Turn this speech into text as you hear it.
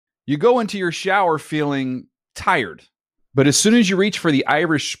You go into your shower feeling tired, but as soon as you reach for the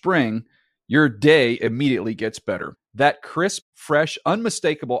Irish Spring, your day immediately gets better. That crisp, fresh,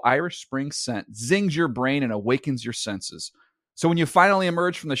 unmistakable Irish Spring scent zings your brain and awakens your senses. So when you finally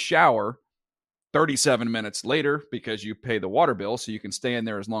emerge from the shower 37 minutes later, because you pay the water bill so you can stay in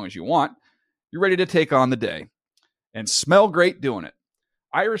there as long as you want, you're ready to take on the day and smell great doing it.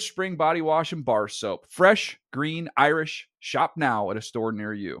 Irish Spring Body Wash and Bar Soap. Fresh, green, Irish. Shop now at a store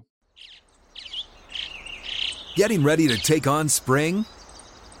near you. Getting ready to take on spring?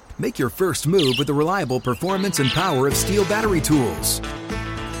 Make your first move with the reliable performance and power of Steel battery tools.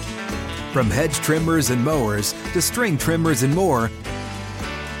 From hedge trimmers and mowers to string trimmers and more,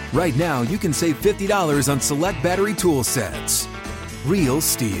 right now you can save $50 on select battery tool sets. Real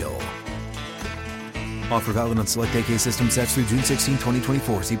Steel. Offer valid on select AK system sets through June 16,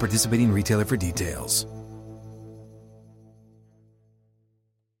 2024. See participating retailer for details.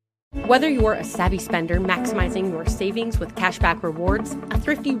 Whether you're a savvy spender maximizing your savings with cashback rewards, a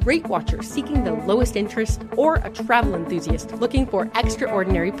thrifty rate watcher seeking the lowest interest, or a travel enthusiast looking for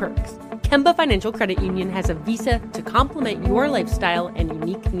extraordinary perks, Kemba Financial Credit Union has a visa to complement your lifestyle and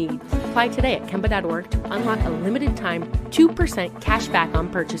unique needs. Apply today at Kemba.org to unlock a limited time 2% cash back on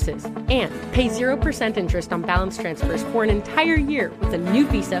purchases and pay 0% interest on balance transfers for an entire year with a new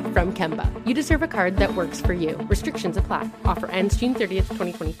visa from Kemba. You deserve a card that works for you. Restrictions apply. Offer ends June 30th,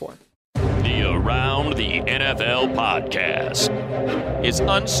 2024. The Around the NFL podcast is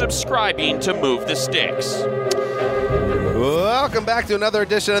unsubscribing to Move the Sticks. Welcome back to another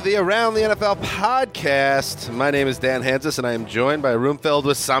edition of the Around the NFL podcast. My name is Dan Hansis, and I am joined by a room filled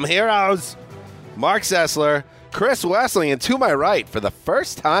with some heroes. Mark Sessler, Chris Wessling, and to my right, for the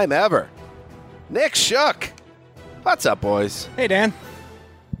first time ever, Nick Shook. What's up, boys? Hey, Dan.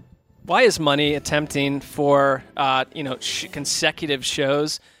 Why is Money attempting for consecutive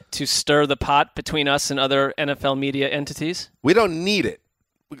shows to stir the pot between us and other NFL media entities? We don't need it.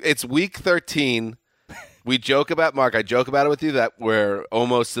 It's week 13. We joke about, Mark, I joke about it with you, that we're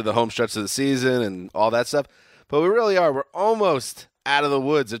almost to the home stretch of the season and all that stuff. But we really are. We're almost out of the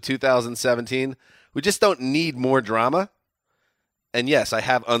woods of 2017. We just don't need more drama. And yes, I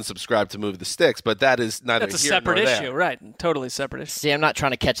have unsubscribed to Move the Sticks, but that is neither That's a here separate nor issue, there. right? Totally separate issue. See, I'm not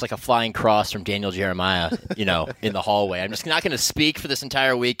trying to catch like a flying cross from Daniel Jeremiah, in the hallway. I'm just not going to speak for this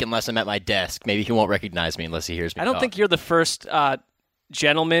entire week unless I'm at my desk. Maybe he won't recognize me unless he hears me I don't talk. think you're the first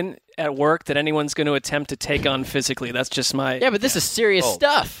gentleman at work that anyone's going to attempt to take on physically. That's just my... Yeah, but this is serious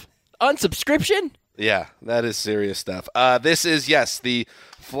stuff. Unsubscription? Yeah, that is serious stuff. This is, yes, the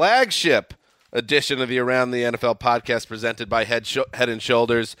flagship edition of the Around the NFL podcast presented by Head and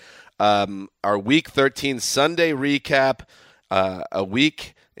Shoulders. Our Week 13 Sunday recap, a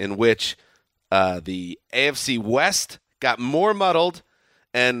week in which the AFC West got more muddled,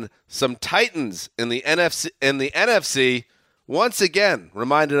 and some Titans in the NFC once again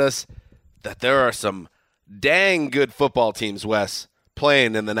reminded us that there are some dang good football teams, Wes,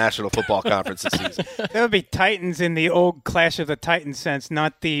 playing in the National Football Conference this season. That would be Titans in the old Clash of the Titans sense,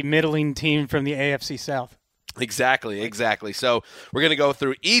 not the middling team from the AFC South. Exactly. So we're going to go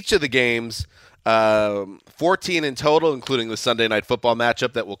through each of the games, 14 in total, including the Sunday Night Football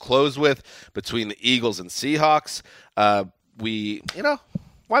matchup that we'll close with between the Eagles and Seahawks.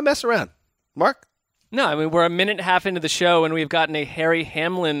 Why mess around? Mark? No, I mean, we're a minute and a half into the show, and we've gotten a Harry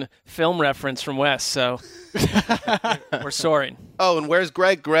Hamlin film reference from Wes, so we're soaring. Oh, and where's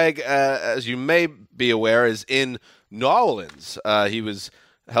Greg? Greg, as you may be aware, is in New Orleans. He was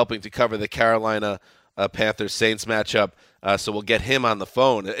helping to cover the Carolina Panthers-Saints matchup, so we'll get him on the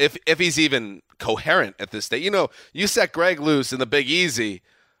phone. If he's even coherent at this stage. You set Greg loose in the Big Easy.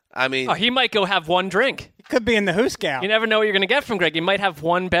 I mean... he might go have one drink. Could be in the Hooskow. You never know what you're going to get from Greg. You might have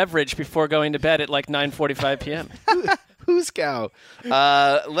one beverage before going to bed at like 9:45 p.m. Hooskow.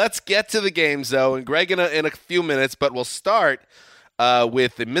 Let's get to the games, though, and Greg in a few minutes, but we'll start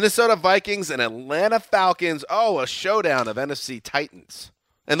with the Minnesota Vikings and Atlanta Falcons. Oh, a showdown of NFC Titans.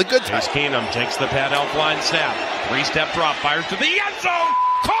 And the good Titans. Keenum takes the pad out blind snap. 3-step drop, fires to the end zone.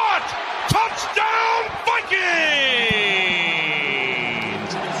 Caught! Touchdown Vikings!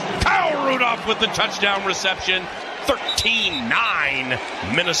 Kyle Rudolph with the touchdown reception.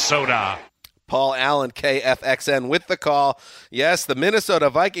 13-9 Minnesota. Paul Allen, KFXN, with the call. Yes, the Minnesota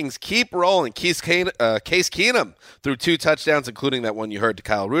Vikings keep rolling. Case Keenum threw 2 touchdowns, including that one you heard to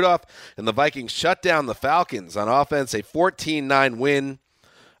Kyle Rudolph. And the Vikings shut down the Falcons on offense, a 14-9 win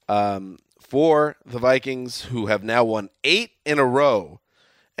for the Vikings, who have now won 8 in a row.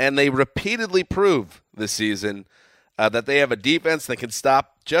 And they repeatedly prove this season that they have a defense that can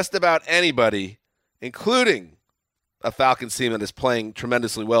stop just about anybody, including a Falcons team that is playing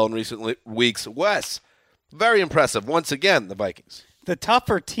tremendously well in recent weeks. Wes, very impressive. Once again, the Vikings. The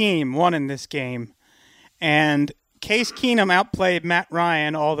tougher team won in this game, and Case Keenum outplayed Matt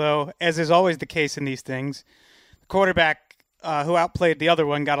Ryan, although, as is always the case in these things, the quarterback who outplayed the other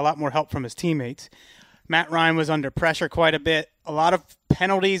one got a lot more help from his teammates. Matt Ryan was under pressure quite a bit. A lot of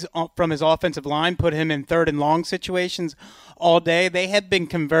penalties from his offensive line put him in 3rd and long situations all day. They had been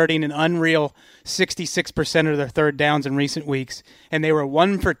converting an unreal 66% of their 3rd downs in recent weeks, and they were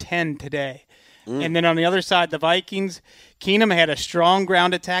 1 for 10 today. And then on the other side, the Vikings, Keenum had a strong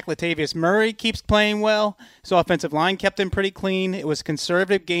ground attack. Latavius Murray keeps playing well. His offensive line kept him pretty clean. It was a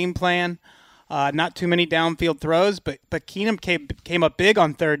conservative game plan. Not too many downfield throws, but Keenum came up big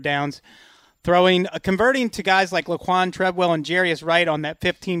on 3rd downs, converting to guys like Laquan Treadwell and Jarius Wright on that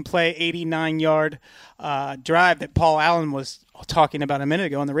 15-play, 89-yard drive that Paul Allen was talking about a minute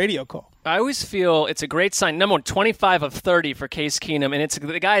ago on the radio call. I always feel it's a great sign. Number one, 25 of 30 for Case Keenum, and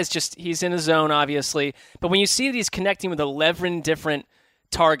the guy is he's in his zone, obviously. But when you see that he's connecting with 11 different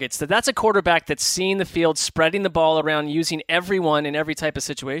targets, that's a quarterback that's seeing the field, spreading the ball around, using everyone in every type of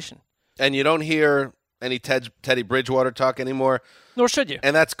situation. And you don't hear any Teddy Bridgewater talk anymore. Nor should you.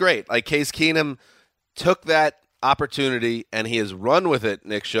 And that's great. Like, Case Keenum took that opportunity, and he has run with it,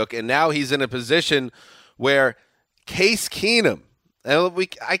 Nick Shook, and now he's in a position where Case Keenum, and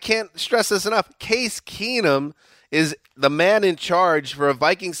I can't stress this enough, Case Keenum is the man in charge for a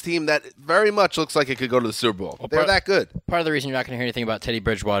Vikings team that very much looks like it could go to the Super Bowl. Well, they're that good. Part of the reason you're not going to hear anything about Teddy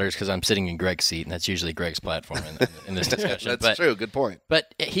Bridgewater is because I'm sitting in Greg's seat, and that's usually Greg's platform in this discussion. That's true. Good point.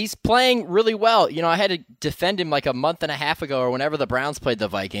 But he's playing really well. You know, I had to defend him like a month and a half ago or whenever the Browns played the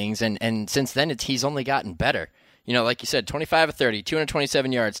Vikings, and since then he's only gotten better. You know, like you said, 25 of 30,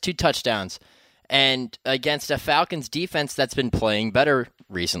 227 yards, 2 touchdowns. And against a Falcons defense that's been playing better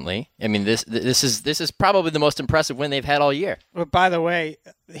recently. I mean, this is probably the most impressive win they've had all year. But by the way,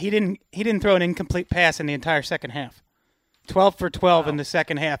 he didn't throw an incomplete pass in the entire second half. 12 for 12 in the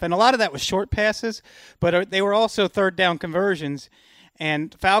second half. And a lot of that was short passes, but they were also 3rd down conversions.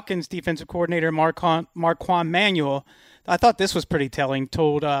 And Falcons defensive coordinator Marquand Manuel, I thought this was pretty telling,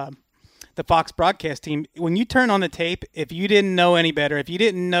 told the Fox broadcast team, when you turn on the tape, if you didn't know any better, if you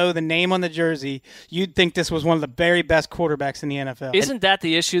didn't know the name on the jersey, you'd think this was one of the very best quarterbacks in the NFL. Isn't that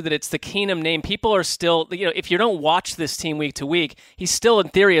the issue, that it's the Keenum name? People are still, if you don't watch this team week to week, he still in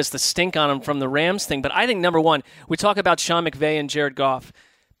theory has the stink on him from the Rams thing. But I think, number one, we talk about Sean McVay and Jared Goff.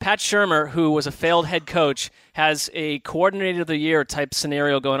 Pat Shurmur, who was a failed head coach, has a coordinator of the year type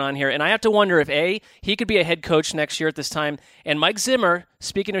scenario going on here. And I have to wonder if, A, he could be a head coach next year at this time. And Mike Zimmer,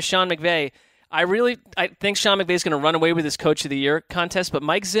 speaking of Sean McVay, I think Sean McVay is going to run away with his Coach of the Year contest. But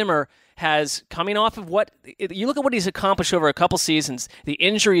Mike Zimmer has, coming off of you look at what he's accomplished over a couple seasons, the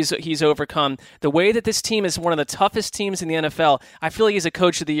injuries that he's overcome, the way that this team is one of the toughest teams in the NFL, I feel like he's a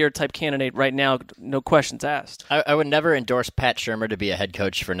Coach of the Year type candidate right now, no questions asked. I would never endorse Pat Shurmur to be a head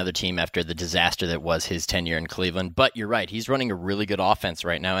coach for another team after the disaster that was his tenure in Cleveland, but you're right, he's running a really good offense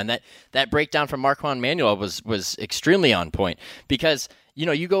right now, and that breakdown from Marquand Manuel was extremely on point, because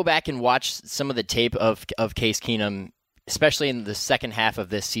you go back and watch some of the tape of Case Keenum, especially in the second half of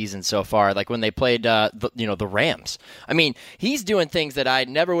this season so far, like when they played the Rams. I mean, he's doing things that I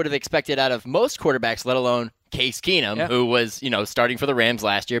never would have expected out of most quarterbacks, let alone Case Keenum, who was starting for the Rams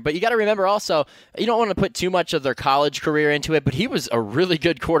last year. But you got to remember also, you don't want to put too much of their college career into it, but he was a really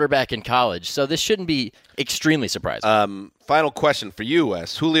good quarterback in college, so this shouldn't be extremely surprising. Final question for you,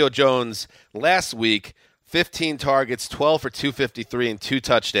 Wes. Julio Jones last week, 15 targets, 12 for 253 and 2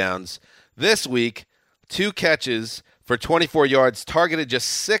 touchdowns. This week, 2 catches for 24 yards, targeted just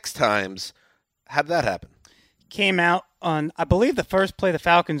 6 times. How did that happen? Came out on, I believe, the first play the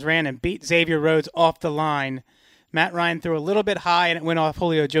Falcons ran and beat Xavier Rhodes off the line. Matt Ryan threw a little bit high, and it went off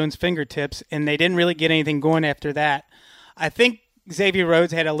Julio Jones' fingertips, and they didn't really get anything going after that. I think Xavier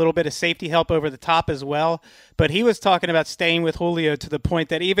Rhodes had a little bit of safety help over the top as well, but he was talking about staying with Julio to the point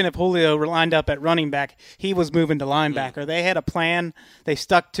that even if Julio lined up at running back, he was moving to linebacker. They had a plan. They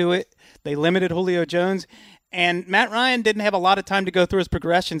stuck to it. They limited Julio Jones. And Matt Ryan didn't have a lot of time to go through his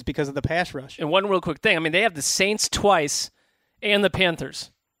progressions because of the pass rush. And one real quick thing. I mean, they have the Saints twice and the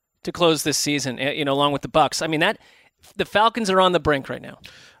Panthers to close this season, along with the Bucs. I mean, the Falcons are on the brink right now.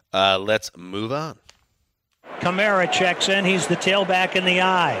 Let's move on. Kamara checks in. He's the tailback in the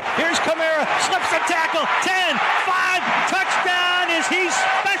eye. Here's Kamara. Slips the tackle. 10, 5, touchdown. Is he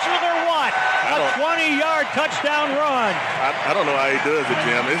special or what? A 20-yard touchdown run. I don't know how he does it,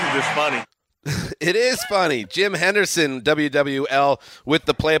 Jim. This is just funny. It is funny. Jim Henderson, WWL, with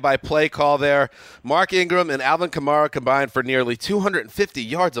the play-by-play call there. Mark Ingram and Alvin Kamara combined for nearly 250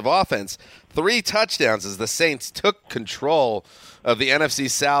 yards of offense, 3 touchdowns as the Saints took control of the NFC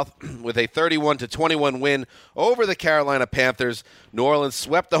South with a 31-21 win over the Carolina Panthers. New Orleans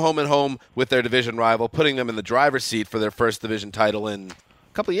swept the home-and-home with their division rival, putting them in the driver's seat for their first division title in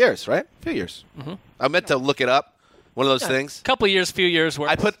a couple of years, right? A few years. Mm-hmm. I meant to look it up. One of those things. Couple of years, few years.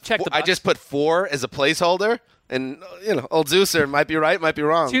 I just put 4 as a placeholder, and old Zeuser might be right, might be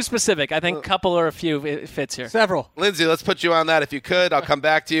wrong. Too specific. I think couple or a few it fits here. Several. Lindsay, let's put you on that if you could. I'll come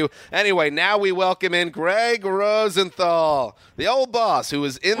back to you. Anyway, now we welcome in Greg Rosenthal, the old boss who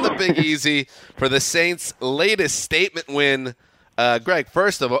was in the Big Easy for the Saints' latest statement win. Greg,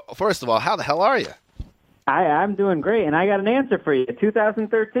 first of all, how the hell are you? I'm doing great, and I got an answer for you.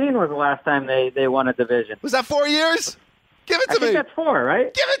 2013 was the last time they won a division. Was that 4 years? Give it to me. I think that's 4,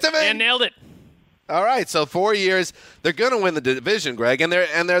 right? Give it to me. And nailed it. All right, so 4 years. They're going to win the division, Greg, and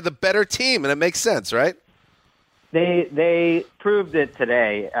they're the better team, and it makes sense, right? They proved it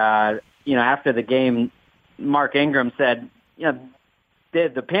today. After the game, Mark Ingram said,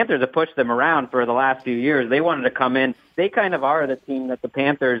 the Panthers have pushed them around for the last few years. They wanted to come in. They kind of are the team that the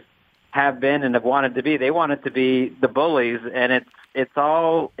Panthers have been and have wanted to be. They wanted to be the bullies, and it's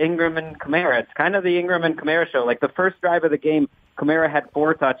all Ingram and Kamara. It's kind of the Ingram and Kamara show. Like the first drive of the game, Kamara had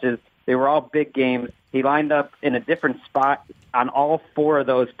 4 touches. They were all big games. He lined up in a different spot on all 4 of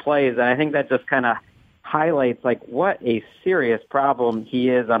those plays, and I think that just kind of highlights like what a serious problem he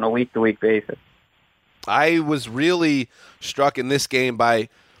is on a week-to-week basis. I was really struck in this game by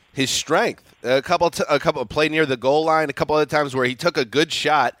his strength. A couple play near the goal line, a couple other times where he took a good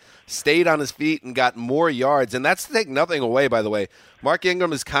shot, stayed on his feet, and got more yards. And that's to take nothing away, by the way. Mark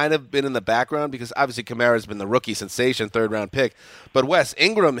Ingram has kind of been in the background because obviously Kamara has been the rookie sensation, 3rd-round pick. But Wes,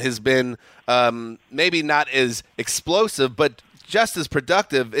 Ingram has been maybe not as explosive, but just as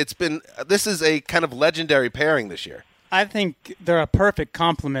productive. This is a kind of legendary pairing this year. I think they're a perfect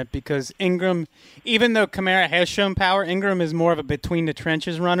complement because Ingram, even though Kamara has shown power, Ingram is more of a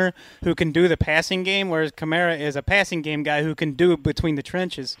between-the-trenches runner who can do the passing game, whereas Kamara is a passing game guy who can do between the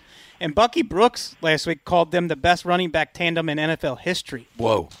trenches. And Bucky Brooks last week called them the best running back tandem in NFL history.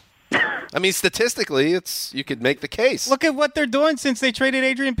 Whoa. I mean, statistically, you could make the case. Look at what they're doing since they traded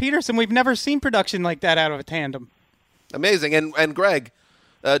Adrian Peterson. We've never seen production like that out of a tandem. Amazing. And Greg,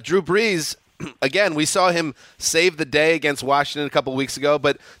 Drew Brees, again, we saw him save the day against Washington a couple weeks ago,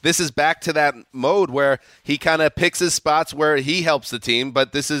 but this is back to that mode where he kind of picks his spots where he helps the team,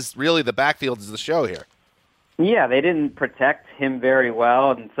 but this is really the backfield is the show here. Yeah, they didn't protect him very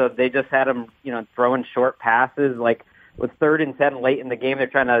well, and so they just had him, throwing short passes. Like with 3rd and 10 late in the game, they're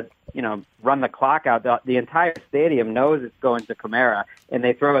trying to, run the clock out. The entire stadium knows it's going to Kamara, and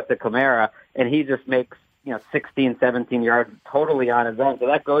they throw it to Kamara, and he just makes 16, 17 yards totally on his own. So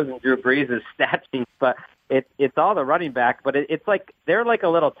that goes in Drew Brees' stat sheet. But it's all the running back. But it's like they're like a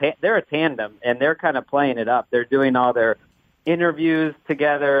little they're a tandem, and they're kind of playing it up. They're doing all their interviews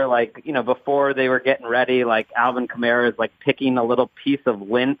together, like before they were getting ready. Like Alvin Kamara is like picking a little piece of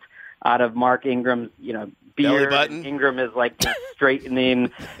lint out of Mark Ingram's beard. Ingram is like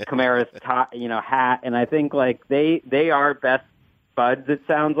straightening Kamara's hat, and I think like they are best buds, it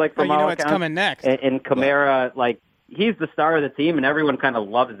sounds like, from all accounts. What's coming next. And Kamara, like, he's the star of the team, and everyone kind of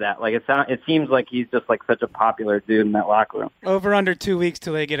loves that. Like, it seems like he's just, like, such a popular dude in that locker room. Over under 2 weeks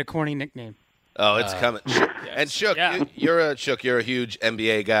till they get a corny nickname. Oh, it's coming. And Shook, you're a huge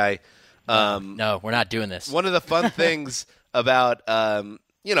NBA guy. No, we're not doing this. One of the fun things about, the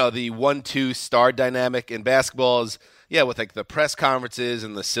 1-2 star dynamic in basketball is, with like the press conferences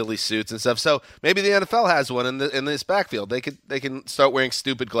and the silly suits and stuff. So maybe the NFL has one in this backfield. They can start wearing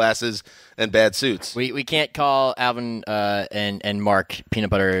stupid glasses and bad suits. We can't call Alvin and Mark peanut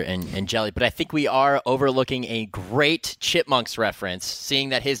butter and jelly, but I think we are overlooking a great Chipmunks reference, seeing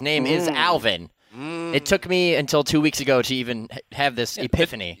that his name is Alvin. It took me until 2 weeks ago to even have this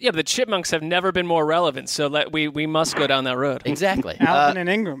epiphany. But the Chipmunks have never been more relevant, so we must go down that road. Exactly. Alvin and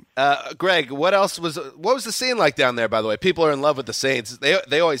Ingram. Greg, what was the scene like down there, by the way? People are in love with the Saints.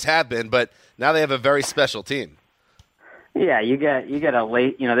 They always have been, but now they have a very special team. Yeah, you get a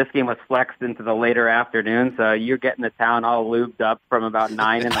late, this game was flexed into the later afternoon, so you're getting the town all lubed up from about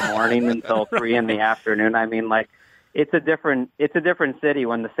 9 in the morning until 3 in the afternoon. I mean, like, it's a different city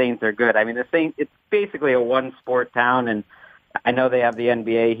when the Saints are good. I mean, the Saints, it's basically a one-sport town, and I know they have the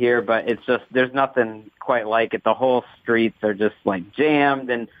NBA here, but it's just, there's nothing quite like it. The whole streets are just, like, jammed,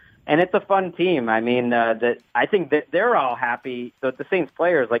 and it's a fun team. I mean, I think that they're all happy. So the Saints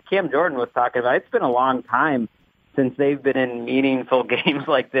players, like Cam Jordan was talking about, it's been a long time since they've been in meaningful games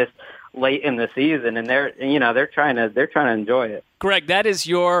like this late in the season, and they're trying to enjoy it. Greg, that is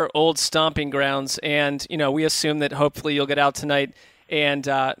your old stomping grounds, and we assume that hopefully you'll get out tonight and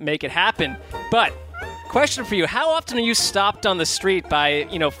make it happen. But question for you: how often are you stopped on the street by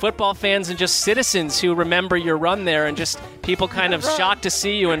football fans and just citizens who remember your run there, and just people kind of shocked to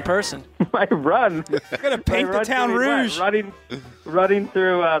see you in person? My run. I'm gonna paint the town rouge. Running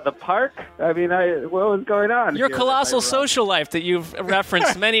through the park. I mean, what was going on? Your colossal social life that you've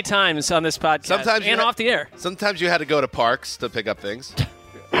referenced many times on this podcast, Sometimes and off the air. Sometimes you had to go to parks to pick up things.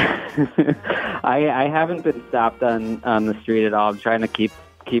 I haven't been stopped on the street at all. I'm trying to keep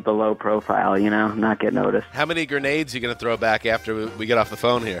a low profile, not get noticed. How many grenades are you going to throw back after we get off the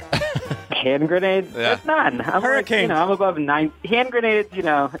phone here? Hand grenades? Yeah. There's none. I'm Hurricane. I'm above 9. Hand grenades,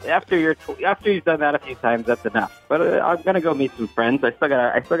 after you've done that a few times, that's enough. But I'm gonna go meet some friends. I still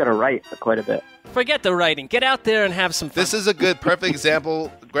gotta write quite a bit. Forget the writing. Get out there and have some fun. This is a good, perfect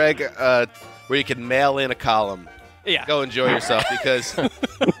example, Greg, where you can mail in a column. Yeah. Go enjoy yourself, because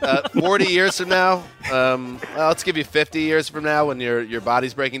 40 years from now, let's give you 50 years from now, when your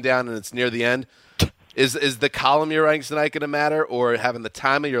body's breaking down and it's near the end, is the column you're writing tonight going to matter, or having the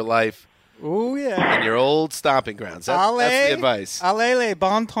time of your life? Oh, yeah. In your old stomping grounds. That's the advice. Allez,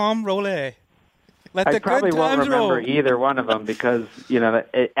 bon temps roulez. Let I the probably good won't times remember roll. either one of them, because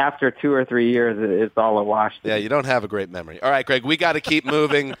after 2 or 3 years, it's all a wash. Yeah, you don't have a great memory. All right, Greg, we got to keep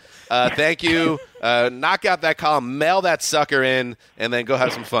moving. Thank you. Knock out that column, mail that sucker in, and then go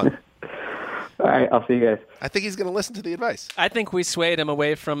have some fun. All right, I'll see you guys. I think he's going to listen to the advice. I think we swayed him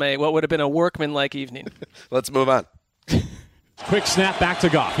away from what would have been a workman-like evening. Let's move on. Quick snap back to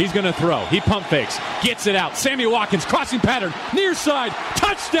Goff. He's going to throw. He pump fakes. Gets it out. Sammy Watkins, crossing pattern. Near side.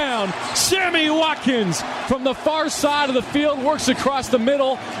 Touchdown. Sammy Watkins from the far side of the field. Works across the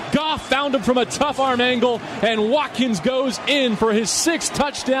middle. Goff found him from a tough arm angle. And Watkins goes in for his 6th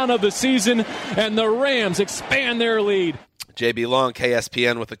touchdown of the season. And the Rams expand their lead. JB Long,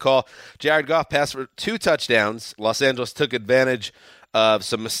 KSPN with the call. Jared Goff passed for 2 touchdowns. Los Angeles took advantage of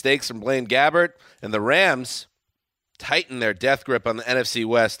some mistakes from Blaine Gabbert. And the Rams tighten their death grip on the NFC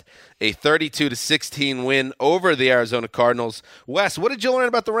West, a 32-16 win over the Arizona Cardinals. Wes, what did you learn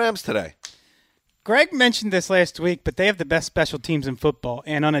about the Rams today? Greg mentioned this last week, but they have the best special teams in football.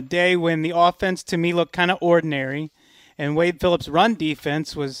 And on a day when the offense, to me, looked kind of ordinary, and Wade Phillips' run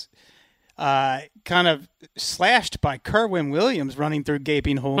defense was kind of slashed by Kerwin Williams running through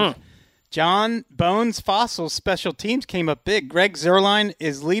gaping holes, John Bones Fossil's special teams came up big. Greg Zuerlein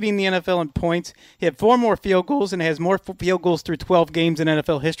is leading the NFL in points. He had 4 more field goals and has more field goals through 12 games in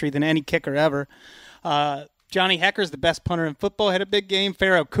NFL history than any kicker ever. Johnny Hecker's the best punter in football, had a big game.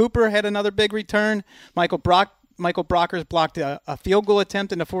 Pharaoh Cooper had another big return. Michael Brockers blocked a field goal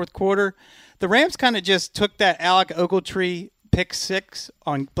attempt in the 4th quarter. The Rams kind of just took that Alec Ogletree pick 6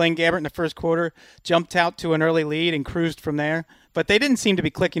 on Blaine Gabbert in the 1st quarter, jumped out to an early lead, and cruised from there. But they didn't seem to be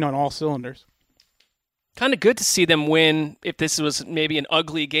clicking on all cylinders. Kind of good to see them win if this was maybe an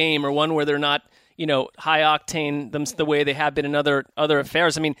ugly game or one where they're not, high octane the way they have been in other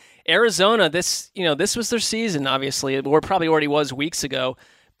affairs. I mean, Arizona, this was their season, obviously, or probably already was weeks ago.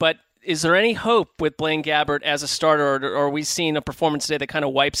 But is there any hope with Blaine Gabbert as a starter, or are we seeing a performance today that kind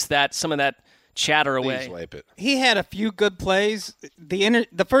of wipes some of that chatter away? Please wipe it. He had a few good plays.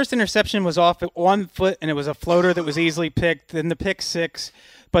 The first interception was off at 1 foot, and it was a floater that was easily picked. Then the pick 6.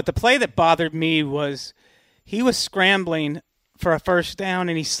 But the play that bothered me was he was scrambling for a first down,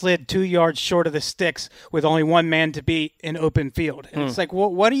 and he slid 2 yards short of the sticks with only one man to beat in open field. And it's like,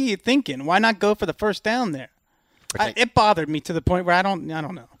 well, what are you thinking? Why not go for the first down there? It bothered me to the point where I don't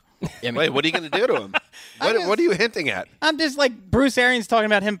know. Wait, what are you going to do to him? What are you hinting at? I'm just like Bruce Arians talking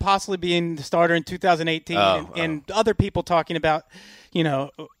about him possibly being the starter in 2018 and other people talking about,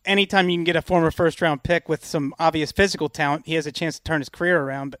 anytime you can get a former first-round pick with some obvious physical talent, he has a chance to turn his career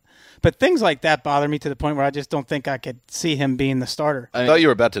around. But things like that bother me to the point where I just don't think I could see him being the starter. I thought you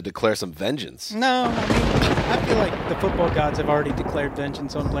were about to declare some vengeance. No, I feel like the football gods have already declared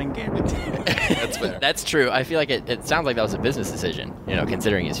vengeance on Blaine Gabbert. That's fair. That's true. I feel like it sounds like that was a business decision,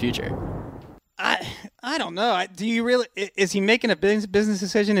 considering his future. I don't know. Do you really? Is he making a business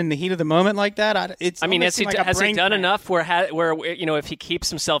decision in the heat of the moment like that? Has he done enough where if he keeps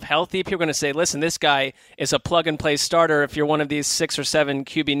himself healthy, people are going to say, "Listen, this guy is a plug and play starter." If you're one of these 6 or 7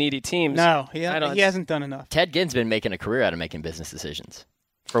 QB needy teams, no, he hasn't done enough. Ted Ginn's been making a career out of making business decisions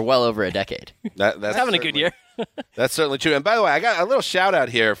for well over a decade. That's having a good year. That's certainly true. And by the way, I got a little shout out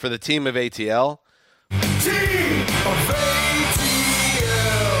here for the team of ATL. Team of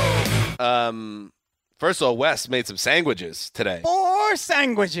ATL. First of all, Wes made some sandwiches today. 4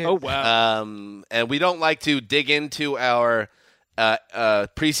 sandwiches. Oh, wow. And we don't like to dig into our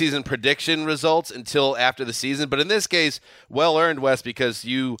preseason prediction results until after the season. But in this case, well earned, Wes, because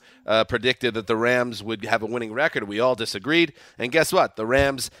you predicted that the Rams would have a winning record. We all disagreed. And guess what? The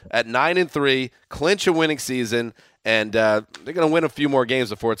Rams at 9-3 clinch a winning season, and they're going to win a few more games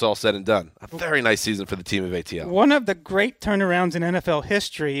before it's all said and done. A very nice season for the team of ATL. One of the great turnarounds in NFL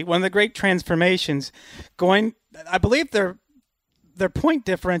history, one of the great transformations, I believe their point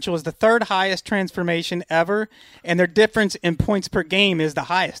differential is the third highest transformation ever, and their difference in points per game is the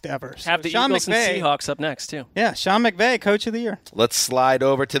highest ever. So Have the Sean Eagles McVay, and Seahawks up next, too. Yeah, Sean McVay, Coach of the Year. Let's slide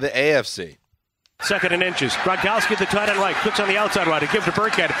over to the AFC. 2nd and inches. Gronkowski, the tight end right, clicks on the outside right, to give to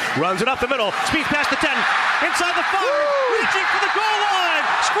Burkhead, runs it up the middle, speeds past the 10, inside the 5, reaching for the goal line,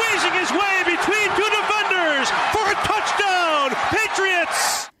 squeezing his way between 2 defenders for a touchdown,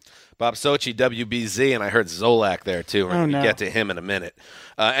 Patriots! Bob Sochi, WBZ, and I heard Zolak there, too. We're going to get to him in a minute.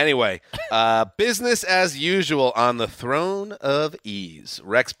 Anyway, business as usual on the throne of ease.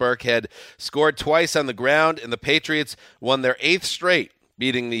 Rex Burkhead scored twice on the ground, and the Patriots won their 8th straight,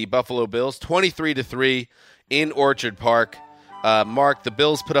 beating the Buffalo Bills 23-3 in Orchard Park. Mark, the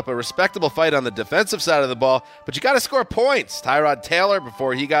Bills put up a respectable fight on the defensive side of the ball, but you got to score points. Tyrod Taylor,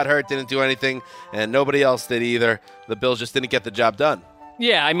 before he got hurt, didn't do anything, and nobody else did either. The Bills just didn't get the job done.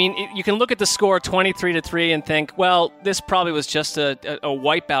 Yeah, I mean, you can look at the score 23-3 and think, well, this probably was just a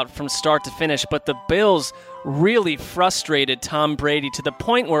wipeout from start to finish, but the Bills really frustrated Tom Brady to the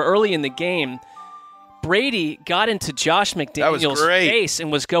point where early in the game, Brady got into Josh McDaniels' face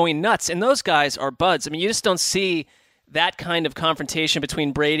and was going nuts, and those guys are buds. I mean, you just don't see that kind of confrontation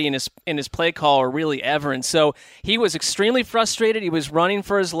between Brady and his play caller really ever. And so he was extremely frustrated. He was running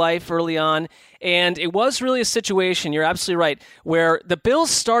for his life early on. And it was really a situation, you're absolutely right, where the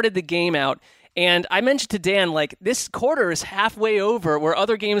Bills started the game out. And I mentioned to Dan, like, this quarter is halfway over, where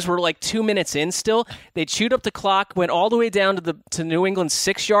other games were like 2 minutes in still. They chewed up the clock, went all the way down to New England's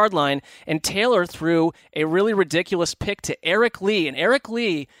 6-yard line, and Taylor threw a really ridiculous pick to Eric Lee. And Eric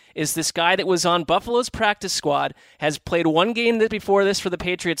Lee is this guy that was on Buffalo's practice squad, has played one game before this for the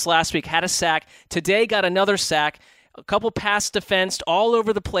Patriots last week, had a sack, today got another sack, a couple pass defense all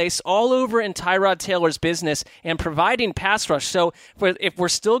over the place, all over in Tyrod Taylor's business, and providing pass rush. So if we're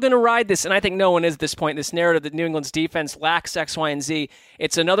still going to ride this, and I think no one is at this point, this narrative that New England's defense lacks X, Y, and Z,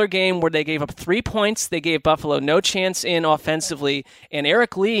 it's another game where they gave up 3 points. They gave Buffalo no chance in offensively, and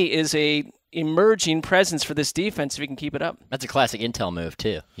Eric Lee is a emerging presence for this defense if he can keep it up. That's a classic intel move,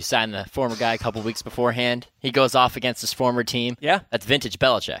 too. You sign the former guy a couple weeks beforehand. He goes off against his former team. Yeah. That's vintage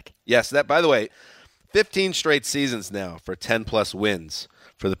Belichick. Yes, that, by the way, 15 straight seasons now for 10-plus wins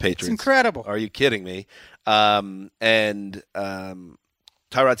for the Patriots. It's incredible. Are you kidding me? Tyrod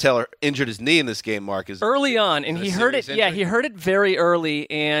Taylor injured his knee in this game, Mark. Early on, and he heard it. Injury? Yeah, he heard it very early.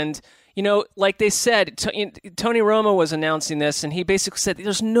 And, you know, like they said, Tony Romo was announcing this, and he basically said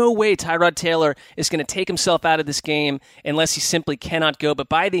there's no way Tyrod Taylor is going to take himself out of this game unless he simply cannot go. But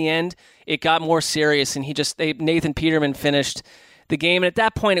by the end, it got more serious, and Nathan Peterman finished the game, and at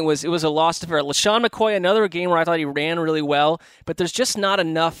that point it was a lost affair. LaShawn McCoy, another game where I thought he ran really well, but there's just not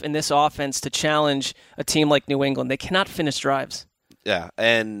enough in this offense to challenge a team like New England. They cannot finish drives. Yeah,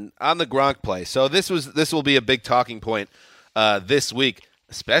 and on the Gronk play, so this will be a big talking point this week,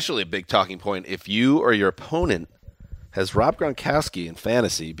 especially a big talking point if you or your opponent has Rob Gronkowski in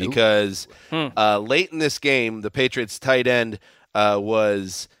fantasy, because late in this game, the Patriots tight end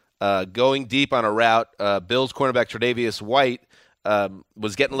was going deep on a route. Bills cornerback Tre'Davious White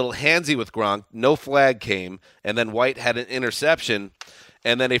was getting a little handsy with Gronk. No flag came, and then White had an interception.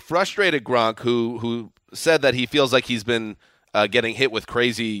 And then a frustrated Gronk who said that he feels like he's been getting hit with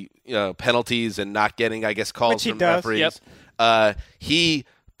crazy penalties and not getting, I guess, calls from referees. Yep. He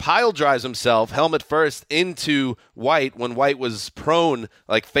pile drives himself, helmet first, into White when White was prone,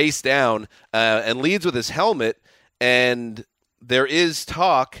 like face down, and leads with his helmet. And there is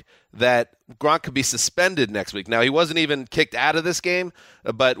talk that Gronk could be suspended next week. Now, he wasn't even kicked out of this game,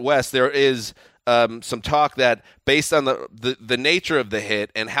 but, Wes, there is some talk that based on the nature of the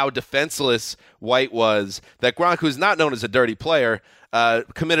hit and how defenseless White was, that Gronk, who's not known as a dirty player,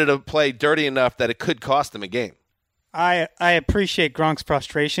 committed a play dirty enough that it could cost him a game. I appreciate Gronk's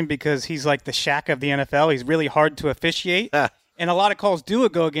frustration because he's like the Shaq of the NFL. He's really hard to officiate, and a lot of calls do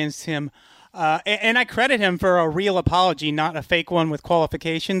go against him. And I credit him for a real apology, not a fake one with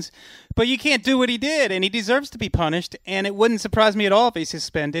qualifications. But you can't do what he did, and he deserves to be punished. And it wouldn't surprise me at all if he's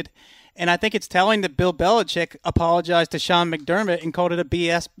suspended. And I think it's telling that Bill Belichick apologized to Sean McDermott and called it a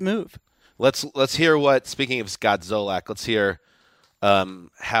BS move. Let's hear what, speaking of Scott Zolak, let's hear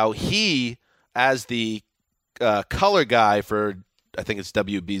how he, as the color guy for, I think it's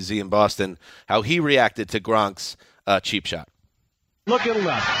WBZ in Boston, how he reacted to Gronk's cheap shot. Looking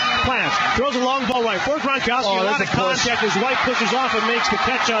left. Plants. Throws a long ball right. For Gronkowski. A lot of contact as White pushes off and makes the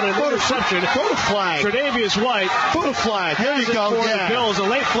catch on an interception. Throw the flag. Tre'Davious White. Throw the flag. There you go. For the Bills. A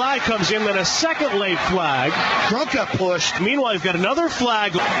late flag comes in, then a second late flag. Gronk got pushed. Meanwhile, you've got another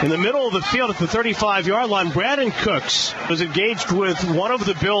flag in the middle of the field at the 35-yard line. Brandon Cooks was engaged with one of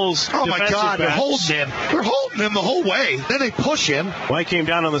the Bills' Oh, my defensive God. They're backs. holding him. They're holding him the whole way. Then they push him. White came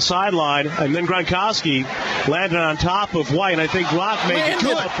down on the sideline, and then Gronkowski landed on top of White, and I think Gronk made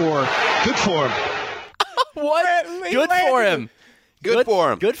the cut for. Good for him. What? Good for him. Good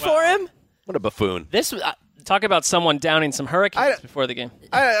for him. Good for him. What a buffoon. This talk about someone downing some hurricanes before the game.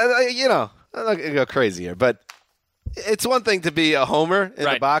 I'm not going to go crazy here, but it's one thing to be a homer in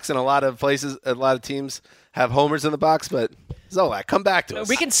the box, and a lot of places, a lot of teams have homers in the box, but Zolak, come back to us.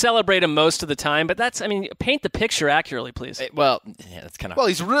 We can celebrate him most of the time, but paint the picture accurately, please. Well, yeah, that's kind of. Well,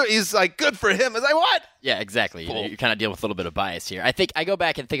 he's like, good for him. It's like, what? Yeah, exactly. You kind of deal with a little bit of bias here. I think I go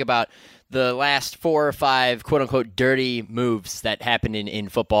back and think about the last 4 or 5 quote unquote dirty moves that happened in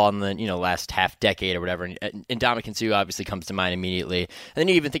football in the last half decade or whatever. And Ndamukong Suh obviously comes to mind immediately. And then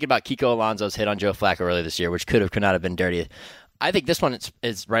you even think about Kiko Alonso's hit on Joe Flacco earlier this year, which could not have been dirty. I think this one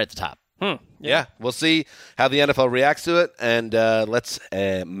is right at the top. Yeah, we'll see how the NFL reacts to it, and let's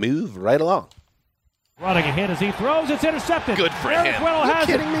move right along. Running ahead as he throws, it's intercepted. Good for Eric him. Weddle has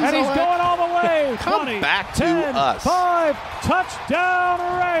it, kidding me, and he's Zolak? going all the way. Come 20, back to 10, us. 5, touchdown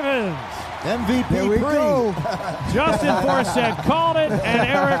Ravens. MVP Here we go. Justin Forsett called it, and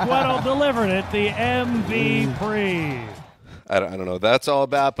Eric Weddle delivered it, the MVP. I don't know what that's all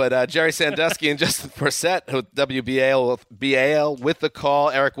about, but Jerry Sandusky and Justin Forsett with WBAL with the call.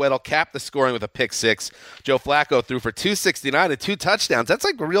 Eric Weddle capped the scoring with a pick six. Joe Flacco threw for 269 and 2 touchdowns. That's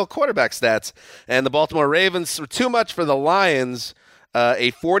like real quarterback stats. And the Baltimore Ravens were too much for the Lions.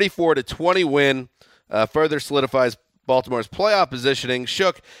 A 44-20 win further solidifies Baltimore's playoff positioning.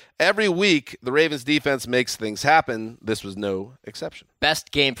 Shook, every week the Ravens defense makes things happen. This was no exception.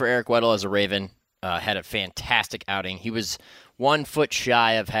 Best game for Eric Weddle as a Raven. Had a fantastic outing. He was 1 foot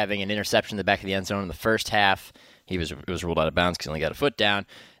shy of having an interception in the back of the end zone in the first half. It was ruled out of bounds because he only got a foot down.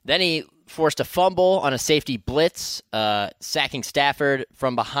 Then he forced a fumble on a safety blitz, sacking Stafford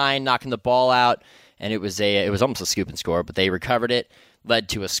from behind, knocking the ball out, and it was almost a scoop and score, but they recovered it, led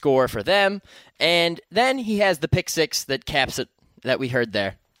to a score for them. And then he has the pick six that caps it that we heard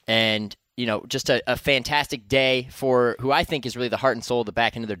there. And just a fantastic day for who I think is really the heart and soul of the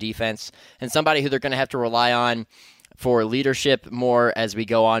back end of their defense, and somebody who they're going to have to rely on for leadership more as we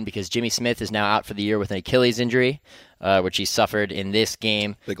go on, because Jimmy Smith is now out for the year with an Achilles injury, which he suffered in this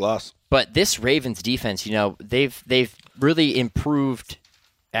game. Big loss. But this Ravens defense, they've really improved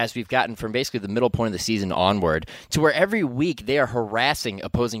as we've gotten from basically the middle point of the season onward, to where every week they are harassing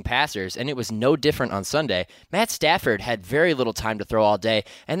opposing passers, and it was no different on Sunday. Matt Stafford had very little time to throw all day,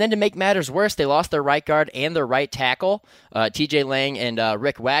 and then to make matters worse, they lost their right guard and their right tackle, TJ Lang and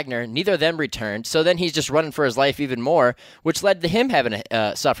Rick Wagner. Neither of them returned, so then he's just running for his life even more, which led to him having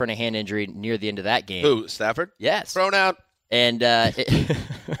suffering a hand injury near the end of that game. Who, Stafford? Yes. Thrown out. And it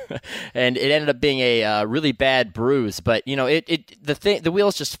ended up being a really bad bruise. But the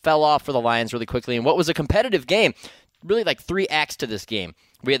wheels just fell off for the Lions really quickly. And what was a competitive game, really like 3 acts to this game.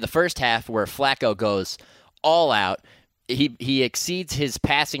 We had the first half where Flacco goes all out. He exceeds his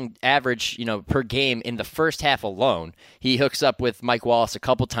passing average, per game in the first half alone. He hooks up with Mike Wallace a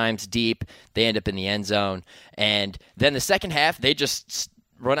couple times deep. They end up in the end zone. And then the second half, they just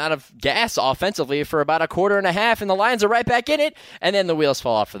run out of gas offensively for about a quarter and a half, and the Lions are right back in it, and then the wheels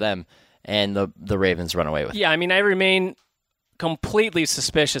fall off for them, and the Ravens run away with it. Yeah, I remain completely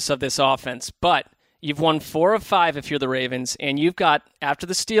suspicious of this offense, but you've won 4 of 5 if you're the Ravens, and you've got, after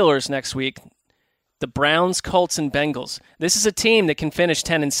the Steelers next week, the Browns, Colts, and Bengals. This is a team that can finish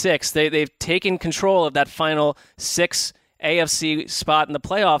 10-6. They've taken control of that final 6 AFC spot in the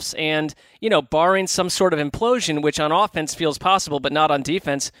playoffs, and barring some sort of implosion, which on offense feels possible but not on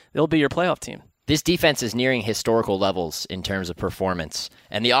defense, they'll be your playoff team. This defense is nearing historical levels in terms of performance,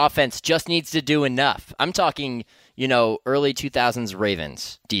 and the offense just needs to do enough. I'm talking early 2000s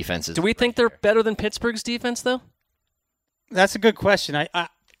Ravens defenses. Do we think they're better than Pittsburgh's defense, though? That's a good question.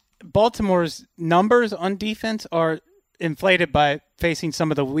 Baltimore's numbers on defense are inflated by facing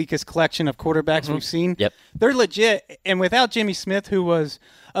some of the weakest collection of quarterbacks we've seen. Yep. They're legit, and without Jimmy Smith, who was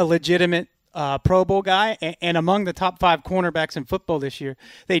a legitimate Pro Bowl guy and among the top 5 cornerbacks in football this year,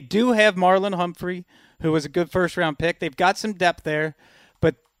 they do have Marlon Humphrey, who was a good first-round pick. They've got some depth there,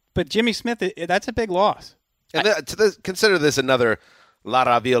 but Jimmy Smith, that's a big loss. And consider this another La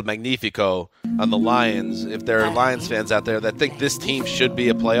Raville Magnifico on the Lions. If there are Lions fans out there that think this team should be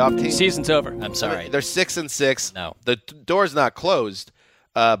a playoff team, Season's over. I'm sorry. they're 6-6. No. The door's not closed,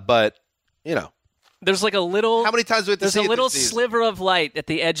 but There's like a little. how many times do we have to There's see a it little this season? sliver of light at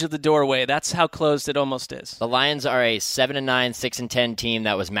the edge of the doorway. That's how closed it almost is. The Lions are a 7-9, 6-10 team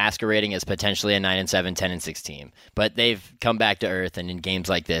that was masquerading as potentially a 9-7, 10-6 team. But they've come back to earth, and in games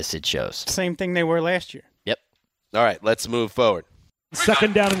like this, it shows. Same thing they were last year. Yep. All right, let's move forward.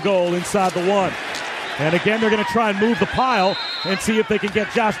 Second down and goal inside the 1. And again, they're going to try and move the pile and see if they can get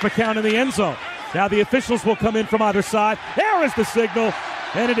Josh McCown in the end zone. Now the officials will come in from either side. There is the signal,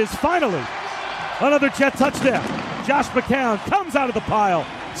 and it is finally another Jet touchdown. Josh McCown comes out of the pile,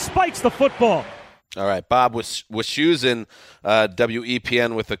 spikes the football. All right, Bob was shoes in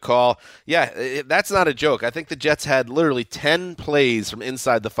WEPN with the call. Yeah, that's not a joke. I think the Jets had literally 10 plays from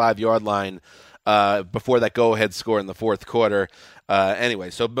inside the 5-yard line before that go-ahead score in the fourth quarter. Anyway,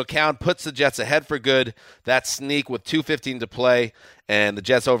 so McCown puts the Jets ahead for good. That sneak with 2:15 to play, and the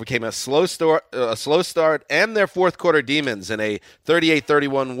Jets overcame a slow start and their fourth quarter demons in a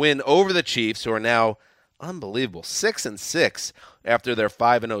 38-31 win over the Chiefs, who are now unbelievable 6-6 after their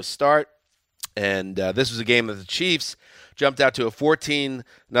 5-0 start. And this was a game that the Chiefs jumped out to a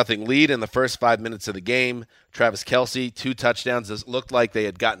 14-0 lead in the first 5 minutes of the game. Travis Kelce, 2 touchdowns. It looked like they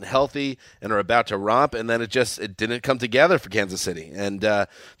had gotten healthy and are about to romp, and then it didn't come together for Kansas City. And the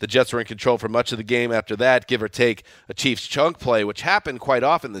Jets were in control for much of the game after that, give or take a Chiefs chunk play, which happened quite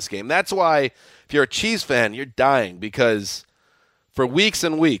often this game. That's why, if you're a Chiefs fan, you're dying, because for weeks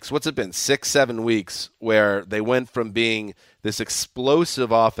and weeks, what's it been, 6-7 weeks, where they went from being this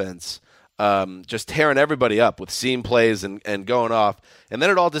explosive offense, just tearing everybody up with seam plays and going off, and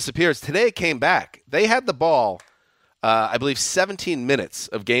then it all disappears. Today it came back. They had the ball, I believe, 17 minutes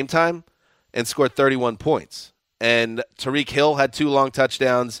of game time and scored 31 points. And Tyreek Hill had 2 long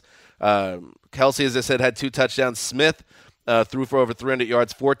touchdowns. Kelce, as I said, had 2 touchdowns. Smith threw for over 300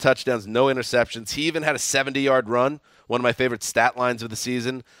 yards, 4 touchdowns, no interceptions. He even had a 70-yard run, one of my favorite stat lines of the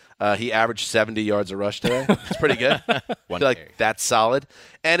season. He averaged 70 yards a rush today. It's pretty good. I feel like that's solid.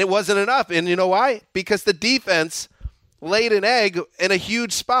 And it wasn't enough. And you know why? Because the defense laid an egg in a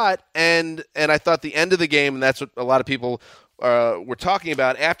huge spot. And I thought the end of the game, and that's what a lot of people were talking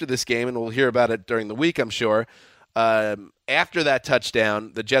about after this game, and we'll hear about it during the week, I'm sure. After that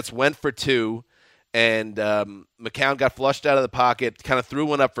touchdown, the Jets went for 2, and McCown got flushed out of the pocket, kind of threw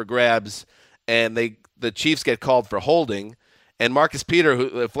one up for grabs, and the Chiefs get called for holding. And Marcus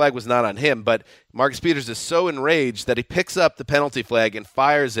Peters, the flag was not on him, but Marcus Peters is so enraged that he picks up the penalty flag and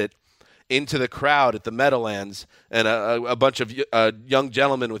fires it into the crowd at the Meadowlands. And a bunch of young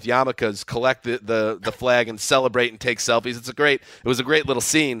gentlemen with yarmulkes collect the flag and celebrate and take selfies. It was a great little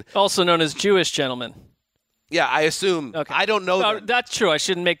scene. Also known as Jewish gentlemen. Yeah, I assume. Okay. I don't know. No, that's true. I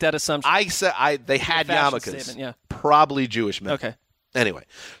shouldn't make that assumption. I said they had yarmulkes. Yeah. Probably Jewish men. Okay. Anyway,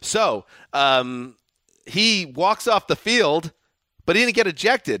 so he walks off the field, but he didn't get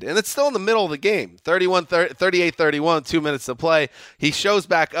ejected, and it's still in the middle of the game. 38-31, 2 minutes to play. He shows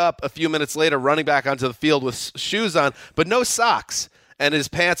back up a few minutes later, running back onto the field with shoes on, but no socks, and his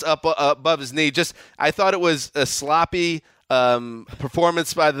pants up above his knee. I thought it was a sloppy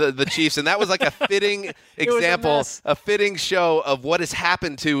performance by the Chiefs, and that was like a fitting example, a fitting show of what has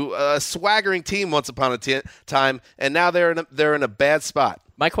happened to a swaggering team once upon a time, and now they're in a bad spot.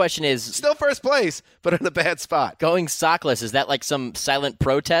 My question is, still first place, but in a bad spot. Going sockless, is that like some silent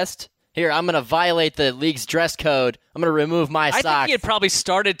protest? Here, I'm going to violate the league's dress code. I'm going to remove my socks. I think he had probably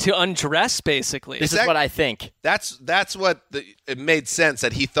started to undress, basically. This is what I think. That's what it made sense,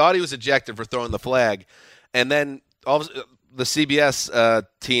 that he thought he was ejected for throwing the flag, and then the CBS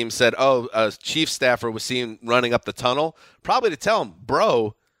team said, a Chiefs staffer was seen running up the tunnel, probably to tell him,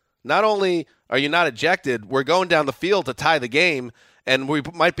 bro, not only are you not ejected, we're going down the field to tie the game, and we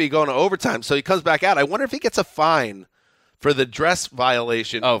might be going to overtime. So he comes back out. I wonder if he gets a fine for the dress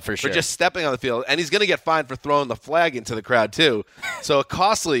violation. Oh, for sure. For just stepping on the field. And he's going to get fined for throwing the flag into the crowd, too. So a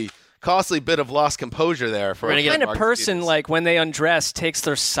costly bit of lost composure there. For what kind of person, like, when they undress, takes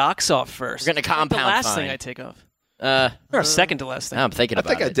their socks off first? We're going to compound the last fine. thing I take off. Or second to last thing. I'm thinking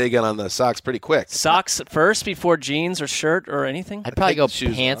about it. I think I dig in on the socks pretty quick. Socks first before jeans or shirt or anything? I'd probably go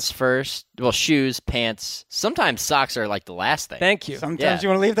pants first. Well, shoes, pants. Sometimes socks are like the last thing. Thank you. Sometimes you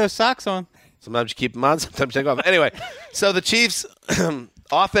want to leave those socks on. Sometimes you keep them on, sometimes you take them off. Anyway, so the Chiefs'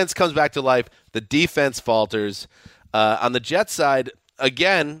 offense comes back to life. The defense falters. On the Jets side,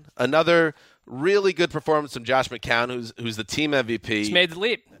 again, another really good performance from Josh McCown, who's the team MVP. He's made the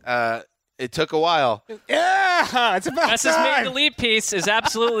leap. It took a while. Yeah, it's about Wes's time. Make the Leap piece is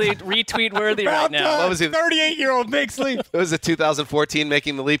absolutely retweet worthy right About now. time. What was it? 38-year-old makes leap. It was a 2014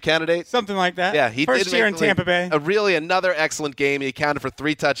 Making the Leap candidate. Something like that. Yeah, he First did year make in the leap. Tampa Bay. Really another excellent game. He accounted for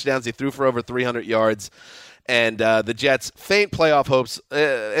 3 touchdowns. He threw for over 300 yards. And the Jets faint playoff hopes,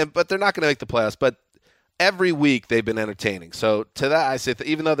 but they're not going to make the playoffs. But every week they've been entertaining. So to that, I say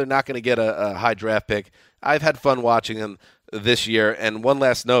even though they're not going to get a high draft pick, I've had fun watching them this year. And one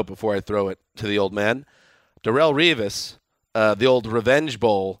last note before I throw it to the old man. Darrelle Revis, the old Revenge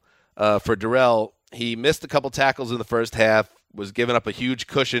Bowl for Darrelle, he missed a couple tackles in the first half, was giving up a huge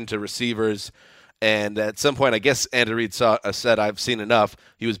cushion to receivers, and at some point, I guess Andy Reid said, I've seen enough.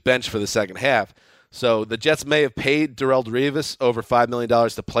 He was benched for the second half. So the Jets may have paid Darrelle Revis over $5 million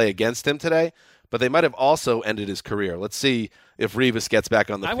to play against him today, but they might have also ended his career. Let's see if Revis gets back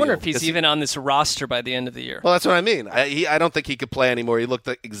on the field. I wonder if he's even on this roster by the end of the year. Well, that's what I mean. I don't think he could play anymore. He looked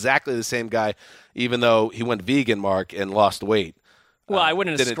like exactly the same guy, even though he went vegan, Mark, and lost weight. Well, I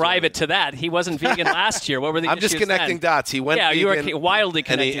wouldn't ascribe it to that. He wasn't vegan last year. What were the I'm just issues connecting then? dots. He went vegan, you were wildly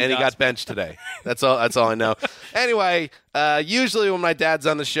connecting and he dots. got benched today. That's all I know. Anyway, usually when my dad's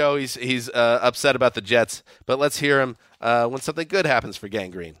on the show, he's upset about the Jets. But let's hear him when something good happens for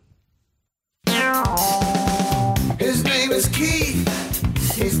Gangrene. His name is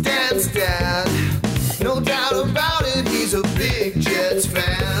Keith. He's Dan's dad. No doubt about it, he's a big Jets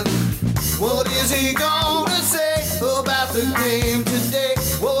fan. What is he gonna say about the game today?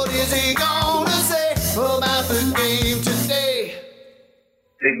 What is he gonna say about the game today?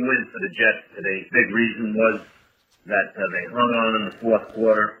 Big win for the Jets today. Big reason was that they hung on in the fourth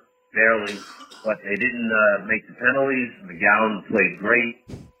quarter, barely, but they didn't make the penalties. McGowan played great.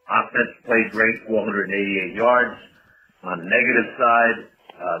 Offense played great, 488 yards. On the negative side,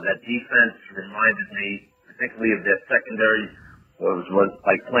 that defense reminded me particularly of their secondary, was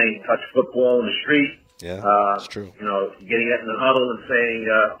like playing touch football in the street. Yeah, that's true. You know, getting it in the huddle and saying,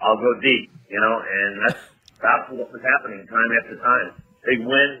 I'll go deep, and that's what was happening time after time. Big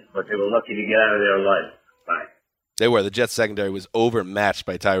win, but they were lucky to get out of there alive. Bye. They were. The Jets secondary was overmatched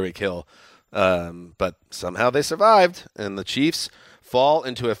by Tyreek Hill, but somehow they survived, and the Chiefs fall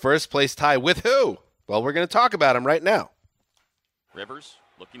into a first-place tie with who? Well, we're going to talk about him right now. Rivers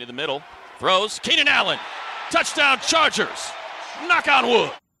looking to the middle, throws, Keenan Allen, touchdown Chargers, knock on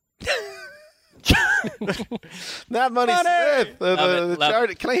wood. Not Money Smith. The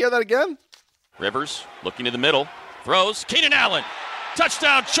Chargers. Can I hear that again? Rivers looking to the middle, throws, Keenan Allen,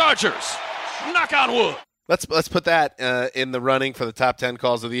 touchdown Chargers, knock on wood. Let's put that in the running for the top 10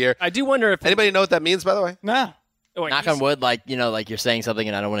 calls of the year. I do wonder if anybody know what that means, by the way? No. Oh, knock on wood, like you're saying something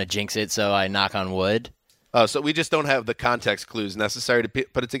and I don't want to jinx it, so I knock on wood. Oh, so we just don't have the context clues necessary to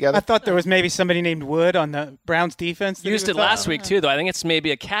put it together? I thought there was maybe somebody named Wood on the Browns defense. Used it last week, too, though. I think it's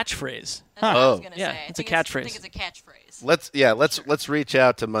maybe a catchphrase. Oh. Yeah, it's a catchphrase. I think it's a catchphrase. Let's reach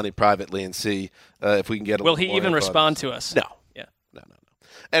out to Money privately and see if we can get a Will little he more even info. respond to us? No. Yeah. No.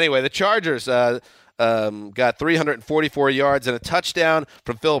 Anyway, the Chargers got 344 yards and a touchdown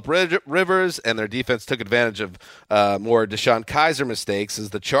from Phillip Rivers, and their defense took advantage of more Deshaun Kaiser mistakes as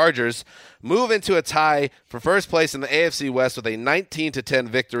the Chargers move into a tie for first place in the AFC West with a 19-10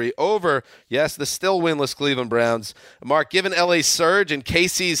 victory over, yes, the still winless Cleveland Browns. Mark, given LA's surge and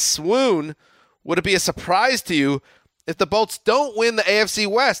KC's swoon, would it be a surprise to you if the Bolts don't win the AFC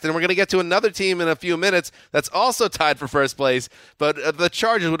West? And we're going to get to another team in a few minutes that's also tied for first place. But the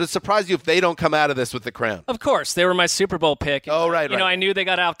Chargers, would it surprise you if they don't come out of this with the crown? Of course. They were my Super Bowl pick. Oh, right. You know, I knew they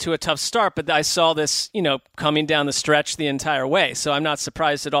got out to a tough start, but I saw this, coming down the stretch the entire way. So I'm not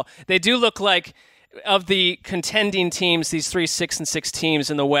surprised at all. They do look like, of the contending teams, these 3 6-6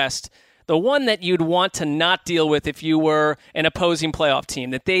 teams in the West, the one that you'd want to not deal with if you were an opposing playoff team.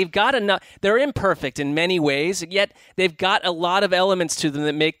 That they've got enough. They're imperfect in many ways, yet they've got a lot of elements to them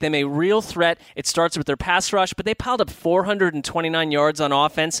that make them a real threat. It starts with their pass rush, but they piled up 429 yards on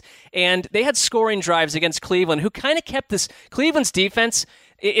offense, and they had scoring drives against Cleveland, who kind of kept this Cleveland's defense.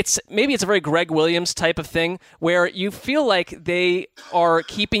 It's a very Greg Williams type of thing where you feel like they are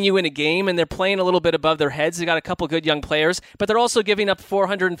keeping you in a game and they're playing a little bit above their heads. They got a couple good young players, but they're also giving up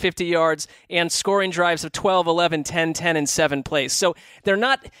 450 yards and scoring drives of 12, 11, 10, 10, and 7 plays. So they're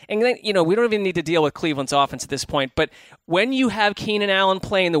not, and we don't even need to deal with Cleveland's offense at this point, but when you have Keenan Allen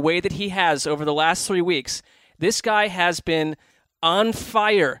playing the way that he has over the last 3 weeks, this guy has been on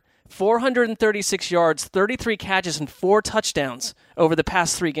fire. 436 yards, 33 catches, and 4 touchdowns over the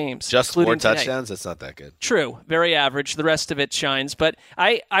past 3 games. Just 4 today. touchdowns? That's not that good. True. Very average. The rest of it shines. But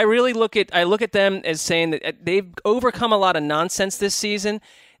I really look at them as saying that they've overcome a lot of nonsense this season.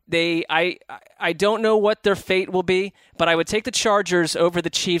 I don't know what their fate will be, but I would take the Chargers over the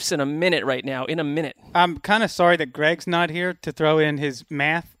Chiefs in a minute right now. In a minute. I'm kind of sorry that Greg's not here to throw in his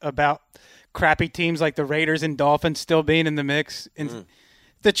math about crappy teams like the Raiders and Dolphins still being in the mix. And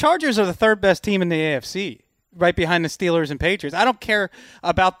the Chargers are the third best team in the AFC, right behind the Steelers and Patriots. I don't care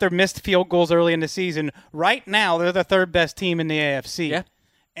about their missed field goals early in the season. Right now, they're the third best team in the AFC. Yeah.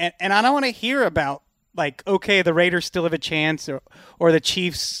 And I don't want to hear about, like, okay, the Raiders still have a chance or the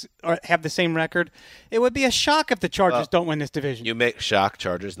Chiefs have the same record. It would be a shock if the Chargers don't win this division. You make shock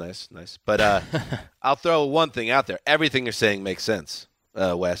Chargers, nice. But I'll throw one thing out there. Everything you're saying makes sense,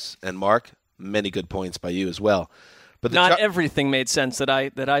 Wes and Mark. Many good points by you as well. But not everything made sense that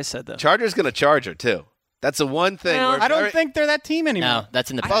I said, though. Chargers going to charge her, too. That's the one thing. Well, I don't think they're that team anymore. No,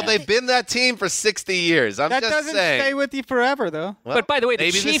 that's in the past. Well, they've been that team for 60 years. That doesn't stay with you forever, though. Well, but by the way, the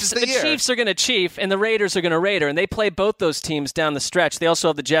maybe Chiefs are going to Chief, and the Raiders are going to Raider, and they play both those teams down the stretch. They also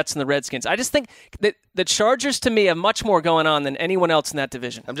have the Jets and the Redskins. I just think that the Chargers, to me, have much more going on than anyone else in that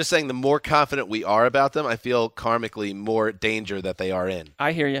division. I'm just saying the more confident we are about them, I feel karmically more danger that they are in.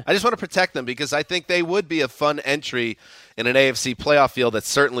 I hear you. I just want to protect them because I think they would be a fun entry in an AFC playoff field that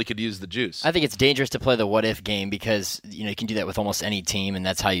certainly could use the juice. I think it's dangerous to play the what-if game because you can do that with almost any team, and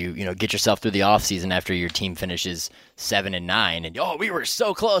that's how you get yourself through the offseason after your team finishes 7-9. And, we were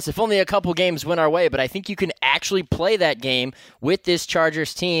so close. If only a couple games went our way. But I think you can actually play that game with this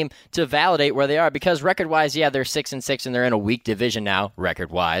Chargers team to validate where they are because record-wise, yeah, they're 6-6, and they're in a weak division now,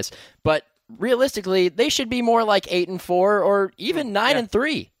 record-wise. But realistically, they should be more like 8-4 or even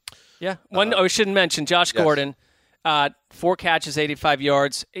 9-3. Yeah. I shouldn't mention Josh Gordon. 4 catches, 85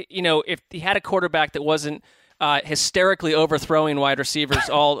 yards. If he had a quarterback that wasn't hysterically overthrowing wide receivers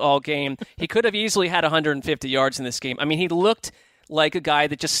all game, he could have easily had 150 yards in this game. I mean, he looked like a guy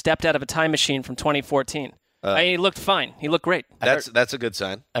that just stepped out of a time machine from 2014. He looked fine. He looked great. That's a good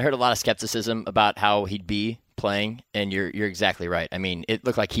sign. I heard a lot of skepticism about how he'd be playing, and you're exactly right. I mean, it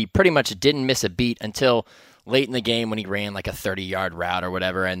looked like he pretty much didn't miss a beat until late in the game when he ran like a 30-yard route or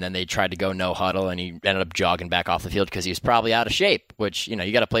whatever, and then they tried to go no huddle, and he ended up jogging back off the field because he was probably out of shape, which,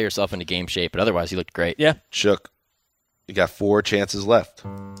 you got to play yourself into game shape, but otherwise he looked great. Yeah. Shook. You got 4 chances left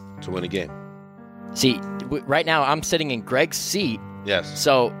to win a game. See, right now I'm sitting in Greg's seat. Yes.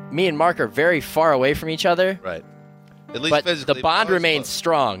 So me and Mark are very far away from each other. Right. At least but physically. The bond remains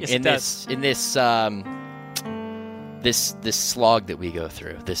strong yes, in this slog that we go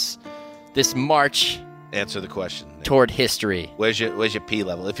through. This march. Answer the question. Toward history. Where's your P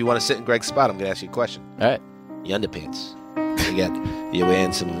level? If you want to sit in Greg's spot, I'm going to ask you a question. All right. Your underpants. You're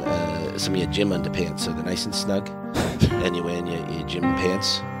wearing some of your gym underpants, so they're nice and snug. And you're wearing your gym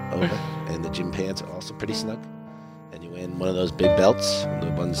pants over, and the gym pants are also pretty snug. And you're wearing one of those big belts,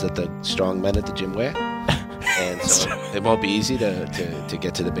 the ones that the strong men at the gym wear. And so it won't be easy to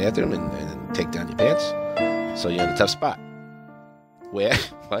get to the bathroom and take down your pants. So you're in a tough spot. Where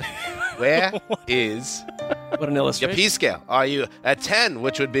is what an illustration. your P scale? Are you at 10,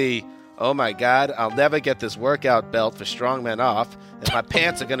 which would be, oh my God, I'll never get this workout belt for strongmen off, and my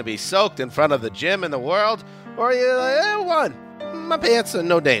pants are going to be soaked in front of the gym in the world? Or are you like, 1, my pants are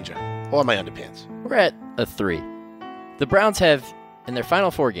no danger, or my underpants? We're at a 3. The Browns have, in their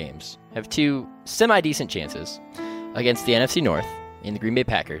final 4 games, have 2 semi-decent chances against the NFC North in the Green Bay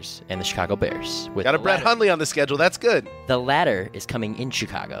Packers and the Chicago Bears. Got a Brett Hundley on the schedule. That's good. The latter is coming in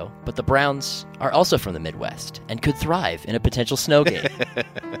Chicago, but the Browns are also from the Midwest and could thrive in a potential snow game.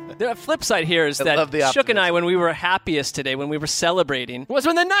 The flip side here is that Shook and I, when we were happiest today, when we were celebrating, was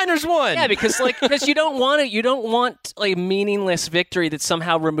when the Niners won. Yeah, because you don't want a meaningless victory that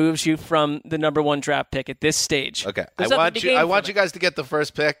somehow removes you from the number 1 draft pick at this stage. Okay, I want you guys to get the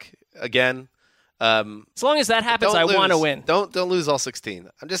first pick again. As long as that happens, I want to win. Don't lose all 16.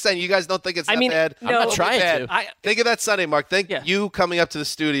 I'm just saying, you guys don't think it's that bad. No, I'm not trying to. Think of that Sunday, Mark. You coming up to the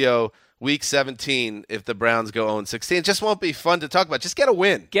studio week 17 if the Browns go 0-16. It just won't be fun to talk about. Just get a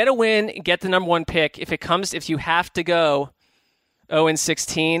win. Get a win. Get the number 1 pick. If you have to go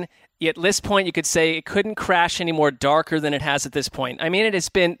 0-16, at this point you could say it couldn't crash any more darker than it has at this point. I mean, it has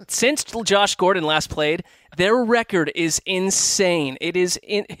been since Josh Gordon last played. Their record is insane. It is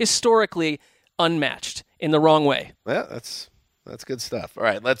historically unmatched in the wrong way. Yeah, that's good stuff. All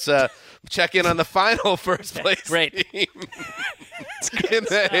right, let's check in on the final first place Great. team in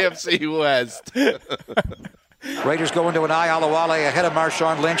the AFC West. Raiders go into an eye. Alawale ahead of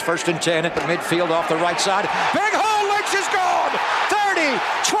Marshawn Lynch. 1st and 10 at the midfield off the right side. Big hole. Lynch is gone. 30,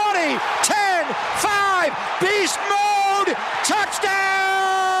 20, 10, 5. Beast mode. Touchdown.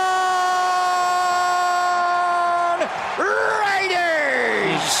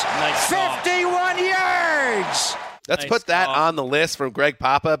 Raiders. Nice 51 yards. Let's Nice put that call. on the list from Greg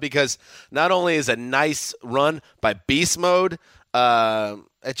Papa, because not only is a nice run by Beast Mode,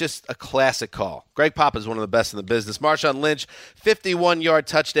 it's just a classic call. Greg Papa is one of the best in the business. Marshawn Lynch, 51-yard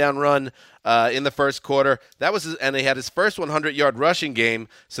touchdown run in the first quarter. And he had his first 100-yard rushing game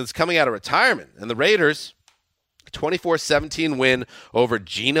since coming out of retirement. And the Raiders, 24-17 win over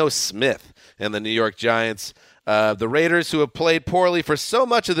Geno Smith and the New York Giants. The Raiders, who have played poorly for so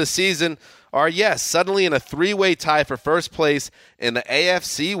much of the season, are, yes, suddenly in a three-way tie for first place in the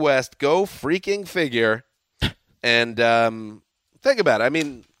AFC West. Go freaking figure. And think about it. I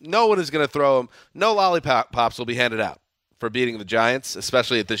mean, no one is going to throw them. No lollipops will be handed out for beating the Giants,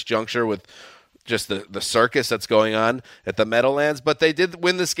 especially at this juncture with just the circus that's going on at the Meadowlands. But they did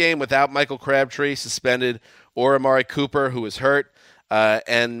win this game without Michael Crabtree suspended or Amari Cooper, who was hurt.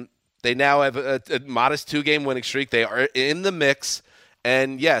 And they now have a modest 2-game winning streak. They are in the mix.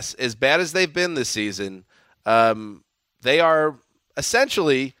 And, yes, as bad as they've been this season, they are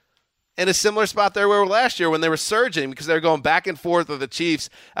essentially in a similar spot they were last year when they were surging, because they were going back and forth with the Chiefs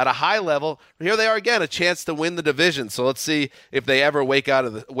at a high level. Here they are again, a chance to win the division. So let's see if they ever wake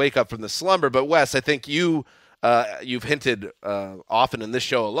up from the slumber. But, Wes, I think you've hinted often in this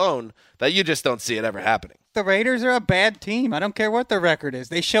show alone that you just don't see it ever happening. The Raiders are a bad team. I don't care what their record is.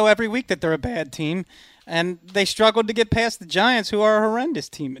 They show every week that they're a bad team, and they struggled to get past the Giants, who are a horrendous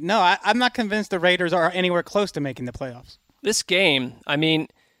team. No, I'm not convinced the Raiders are anywhere close to making the playoffs. This game, I mean,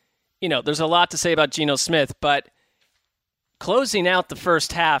 there's a lot to say about Geno Smith, but closing out the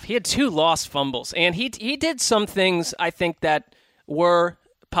first half, he had 2 lost fumbles, and he did some things I think that were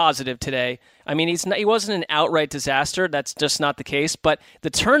positive today. I mean, he wasn't an outright disaster. That's just not the case. But the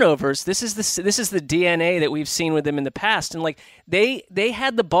turnovers, this is the DNA that we've seen with him in the past. And like they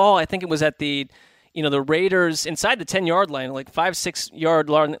had the ball. I think it was at the Raiders inside the 10-yard line, like 5-6 yard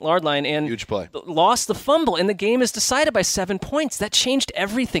line, and huge play. Lost the fumble, and the game is decided by 7 points. That changed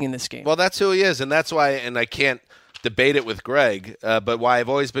everything in this game. Well, that's who he is, and that's why. And I can't debate it with Greg, but why I've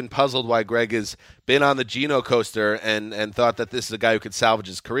always been puzzled why Greg has been on the Geno coaster and thought that this is a guy who could salvage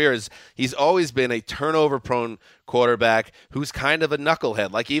his career is he's always been a turnover-prone quarterback who's kind of a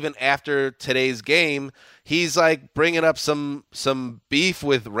knucklehead. Like even after today's game, he's like bringing up some beef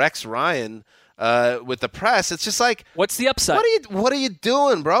with Rex Ryan with the press. It's just like, what's the upside? What are you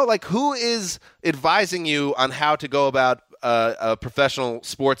doing, bro? Like, who is advising you on how to go about a professional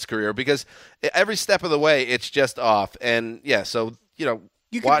sports career? Because every step of the way, it's just off. And yeah, so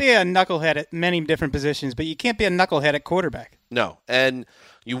you can be a knucklehead at many different positions, but you can't be a knucklehead at quarterback. No, and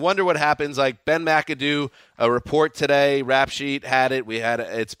you wonder what happens. Like Ben McAdoo, a report today, Rap Sheet had it.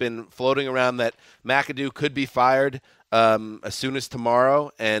 It's been floating around that McAdoo could be fired as soon as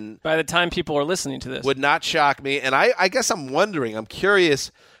tomorrow, and by the time people are listening to this, would not shock me. And I guess I'm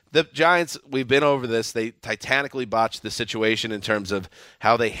curious. The Giants, we've been over this. They titanically botched the situation in terms of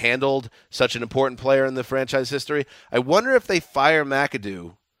how they handled such an important player in the franchise history. I wonder if they fire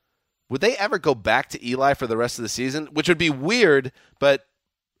McAdoo, would they ever go back to Eli for the rest of the season? Which would be weird, but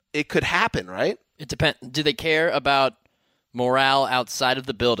it could happen, right? It depends. Do they care about morale outside of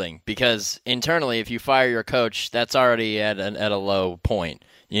the building? Because internally, if you fire your coach, that's already at a low point.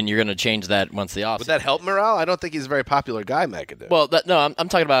 And you're going to change that once the offseason. Would that help morale? I don't think he's a very popular guy, McAdoo. Well, I'm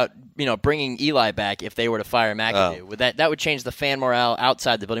talking about bringing Eli back if they were to fire McAdoo. Would that would change the fan morale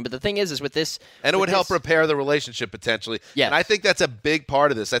outside the building. But the thing is with this, and it would help repair the relationship potentially. Yes. And I think that's a big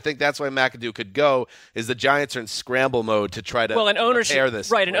part of this. I think that's why McAdoo could go. Is the Giants are in scramble mode to try to repair this.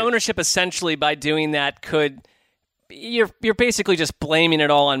 Right, and ownership essentially by doing that could. You're basically just blaming it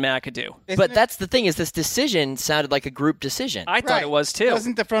all on McAdoo. But that's the thing, is this decision sounded like a group decision. I thought it was too.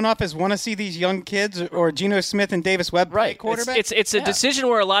 Doesn't the front office want to see these young kids or Geno Smith and Davis Webb play quarterback? It's a decision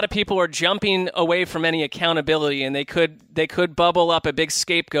where a lot of people are jumping away from any accountability, and they could bubble up a big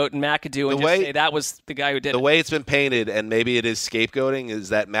scapegoat in McAdoo and just say that was the guy who did it. The way it's been painted, and maybe it is scapegoating, is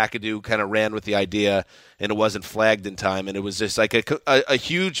that McAdoo kind of ran with the idea and it wasn't flagged in time, and it was just like a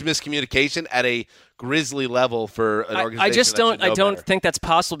huge miscommunication at a grisly level for an organization. I don't think that's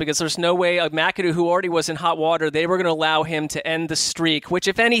possible, because there's no way McAdoo, who already was in hot water, they were going to allow him to end the streak, which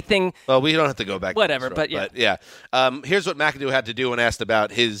if anything... Well, we don't have to go back. Whatever, but yeah. Here's what McAdoo had to do when asked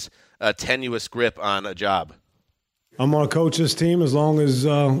about his tenuous grip on a job. I'm going to coach this team as long as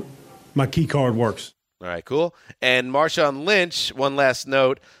my key card works. All right, cool. And Marshawn Lynch, one last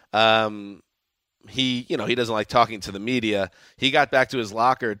note, he doesn't like talking to the media. He got back to his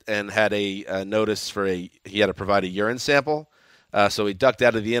locker and had a notice he had to provide a urine sample. So he ducked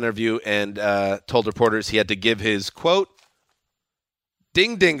out of the interview and told reporters he had to give his, quote,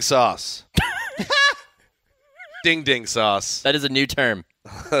 ding ding sauce. Ding ding sauce. That is a new term.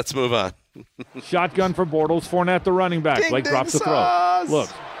 Let's move on. Shotgun for Bortles. Fournette, the running back. Blake drops the throw. Look.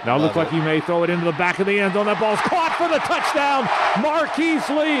 Now looks like he may throw it into the back of the end zone. That ball's caught for the touchdown. Marquise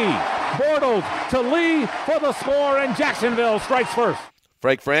Lee. Bortles to Lee for the score, and Jacksonville strikes first.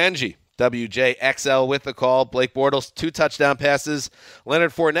 Frank Frangie, WJXL with the call. Blake Bortles, 2 touchdown passes.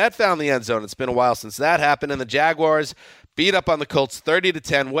 Leonard Fournette found the end zone. It's been a while since that happened, and the Jaguars beat up on the Colts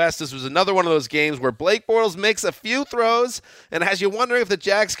 30-10. West, this was another one of those games where Blake Bortles makes a few throws and has you wondering if the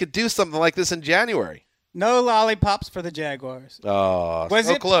Jags could do something like this in January. No lollipops for the Jaguars. Oh,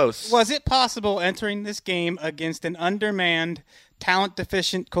 so close. Was it possible entering this game against an undermanned,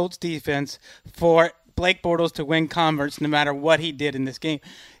 talent-deficient Colts defense for Blake Bortles to win converts no matter what he did in this game?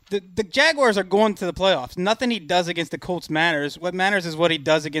 The Jaguars are going to the playoffs. Nothing he does against the Colts matters. What matters is what he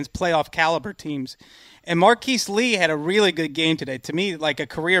does against playoff-caliber teams. And Marquise Lee had a really good game today. To me, like a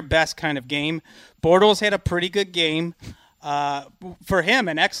career-best kind of game. Bortles had a pretty good game. For him,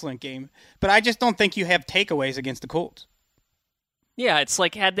 an excellent game. But I just don't think you have takeaways against the Colts. Yeah, it's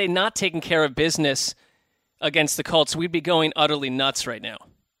like had they not taken care of business against the Colts, we'd be going utterly nuts right now.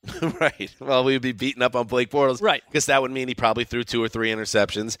 Right. Well, we'd be beating up on Blake Bortles. Right. Because that would mean he probably threw 2 or 3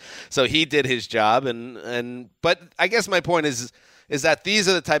 interceptions. So he did his job. But I guess my point is that these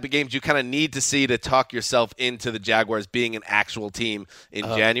are the type of games you kind of need to see to talk yourself into the Jaguars being an actual team in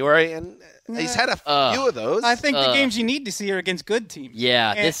January. And he's had a few of those. I think the games you need to see are against good teams.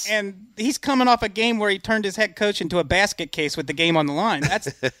 Yeah. And he's coming off a game where he turned his head coach into a basket case with the game on the line.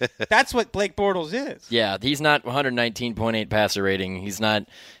 That's what Blake Bortles is. Yeah, he's not 119.8 passer rating. He's not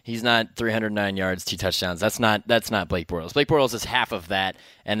 309 yards, 2 touchdowns. That's not Blake Bortles. Blake Bortles is half of that,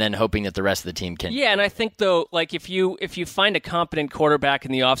 and then hoping that the rest of the team can. Yeah, and I think though, like if you find a competent quarterback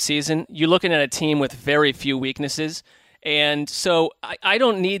in the offseason, you're looking at a team with very few weaknesses. And so I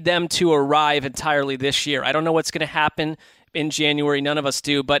don't need them to arrive entirely this year. I don't know what's going to happen in January. None of us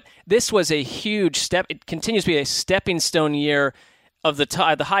do. But this was a huge step. It continues to be a stepping stone year of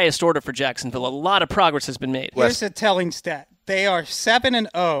the highest order for Jacksonville. A lot of progress has been made. Here's a telling stat. They are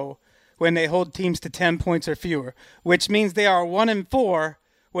 7-0 when they hold teams to 10 points or fewer, which means they are 1-4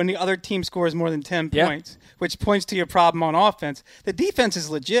 when the other team scores more than 10 points, which points to your problem on offense. The defense is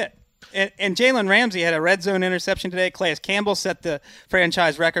legit. And Jalen Ramsey had a red zone interception today. Calais Campbell set the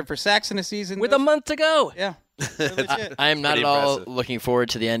franchise record for sacks in a season. With a month to go. Yeah. I am not at all looking forward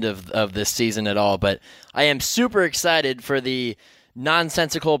to the end of this season at all, but I am super excited for the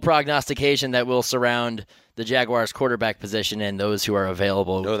nonsensical prognostication that will surround the Jaguars quarterback position and those who are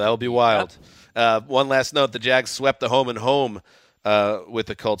available. Oh, that'll be wild. One last note, the Jags swept the home and home with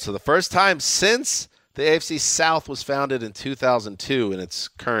the Colts. So the first time since the AFC South was founded in 2002 in its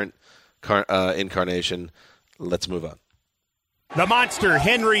current incarnation. Let's move on. The monster,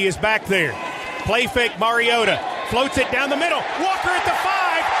 Henry, is back there. Play fake, Mariota. Floats it down the middle. Walker at the 5.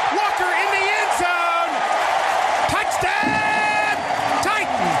 Walker in the end zone. Touchdown,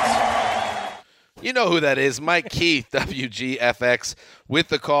 Titans. You know who that is. Mike Keith, WGFX, with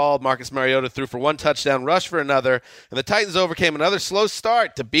the call. Marcus Mariota threw for 1 touchdown, rushed for another, and the Titans overcame another slow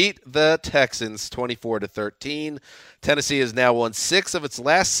start to beat the Texans 24-13. Tennessee has now won 6 of its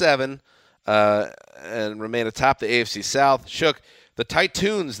last 7 and remain atop the AFC South. Shook, the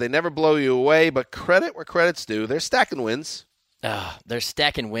Titans, they never blow you away, but credit where credit's due. They're stacking wins. They're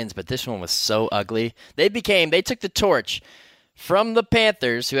stacking wins, but this one was so ugly. They took the torch from the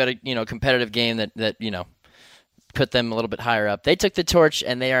Panthers, who had a competitive game that put them a little bit higher up. They took the torch,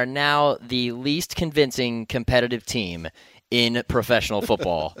 and they are now the least convincing competitive team in professional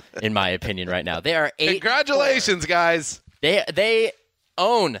football, in my opinion, right now. They are 8. Congratulations, guys. They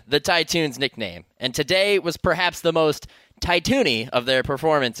own the Titans nickname, and today was perhaps the most Titoony of their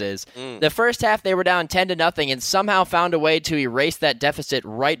performances. The first half, they were down 10-0 and somehow found a way to erase that deficit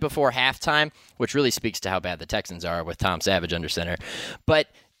right before halftime, which really speaks to how bad the Texans are with Tom Savage under center. But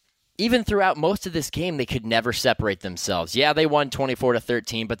even throughout most of this game, they could never separate themselves. Yeah, they won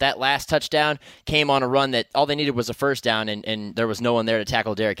 24-13, but that last touchdown came on a run that all they needed was a first down, and there was no one there to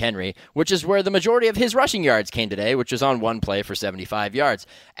tackle Derrick Henry, which is where the majority of his rushing yards came today, which was on one play for 75 yards.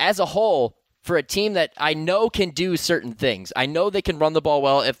 As a whole, for a team that I know can do certain things, I know they can run the ball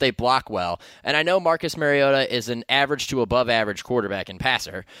well if they block well, and I know Marcus Mariota is an average to above average quarterback and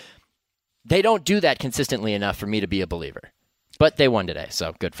passer. They don't do that consistently enough for me to be a believer. But they won today,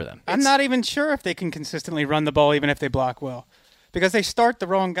 so good for them. I'm not even sure if they can consistently run the ball even if they block well, because they start the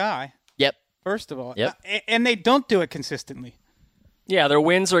wrong guy. Yep. First of all. Yep. And they don't do it consistently. Yeah, their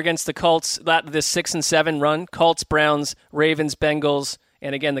wins are against the Colts, this 6-7 run, Colts, Browns, Ravens, Bengals,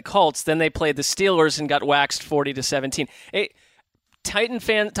 and again the Colts. Then they played the Steelers and got waxed 40-17.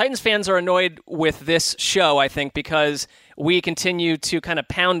 Titans fans are annoyed with this show, I think, because we continue to kind of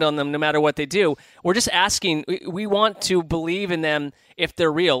pound on them no matter what they do. We're just asking, we want to believe in them if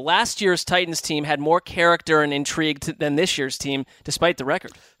they're real. Last year's Titans team had more character and intrigue than this year's team, despite the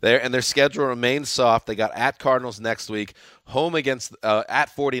record. Their schedule remains soft. They got at Cardinals next week, home against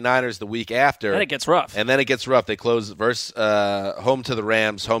at 49ers the week after. Then it gets rough. And then it gets rough. They close versus home to the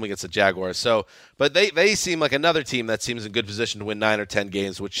Rams, home against the Jaguars. So, but they seem like another team that seems in good position to win 9 or 10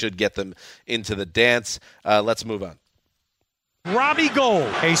 games, which should get them into the dance. Let's move on. Robbie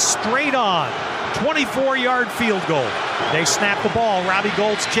Gould, a straight-on 24-yard field goal. They snap the ball. Robbie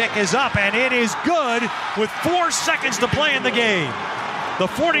Gould's kick is up, and it is good with 4 seconds to play in the game. The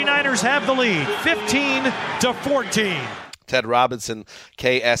 49ers have the lead, 15-14. Ted Robinson,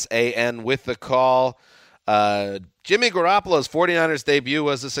 KSAN, with the call. Jimmy Garoppolo's 49ers debut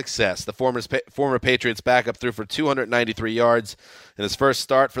was a success. The former Patriots backup threw for 293 yards in his first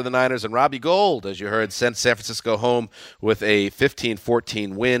start for the Niners. And Robbie Gould, as you heard, sent San Francisco home with a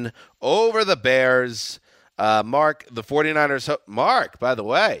 15-14 win over the Bears. Mark, the 49ers... Mark, by the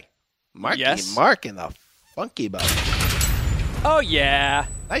way. Yes? Mark in the funky button. Oh, yeah.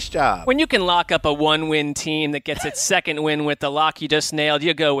 Nice job. When you can lock up a one-win team that gets its second win with the lock you just nailed,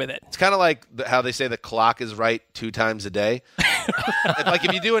 you go with it. It's kind of like how they say the clock is right 2 times a day. Like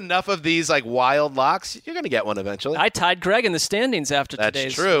if you do enough of these like wild locks, you're going to get one eventually. I tied Greg in the standings after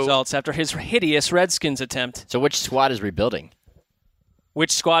today's results, after his hideous Redskins attempt. So which squad is rebuilding?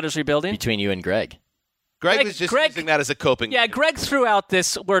 Which squad is rebuilding? Between you and Greg. Greg was just using that as a coping. Yeah, Greg threw out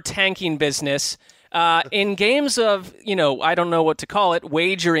this we're tanking business. In games of, I don't know what to call it,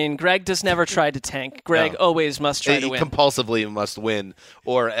 wagering, Greg does never try to tank. Greg always must try to win. He compulsively must win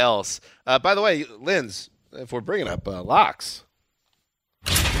or else. By the way, Linz, if we're bringing up locks.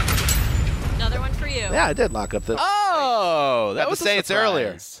 Another one for you. Yeah, I did lock up the... Oh, that was the Saints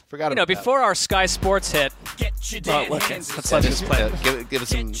earlier. Forgot about before our Sky Sports hit. Let's let this play. Give us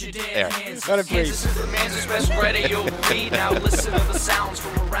some air. Let it breathe.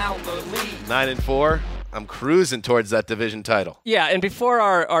 9-4. I'm cruising towards that division title. Yeah, and before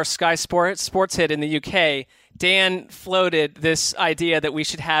our Sky Sports hit in the UK, Dan floated this idea that we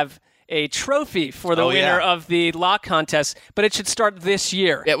should have a trophy for the winner of the lock contest, but it should start this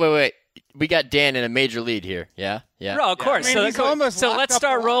year. Yeah, wait. We got Dan in a major lead here. Yeah. No, of course. I mean, so let's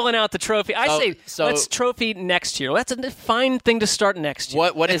start rolling out the trophy. I say let's trophy next year. That's a fine thing to start next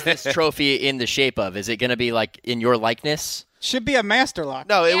year. What is this trophy in the shape of? Is it going to be like in your likeness? Should be a master lock.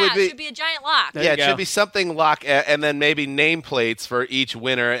 No, it would be. It should be a giant lock. It should be something lock, and then maybe nameplates for each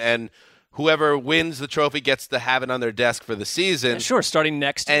winner, and whoever wins the trophy gets to have it on their desk for the season. Yeah, sure, starting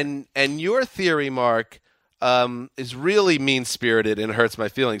next year. And your theory, Mark, is really mean-spirited and hurts my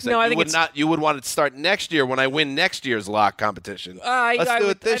feelings. No, I think you would want it to start next year when I win next year's lock competition. Let's do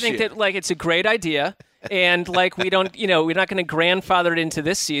it this year. I think that it's a great idea. And we don't, we're not going to grandfather it into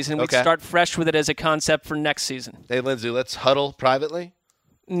this season. We start fresh with it as a concept for next season. Hey, Lindsay, let's huddle privately.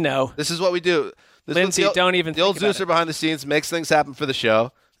 No, this is what we do. Lindsay, don't even. The old Zeuser behind the scenes makes things happen for the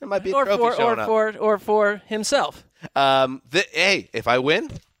show. There might be a trophy showing up. Or for himself. Hey, if I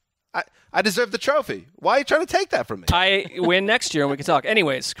win, I deserve the trophy. Why are you trying to take that from me? I win next year and we can talk.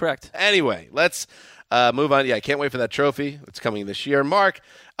 Anyways, correct. Anyway, let's move on. Yeah, I can't wait for that trophy. It's coming this year. Mark,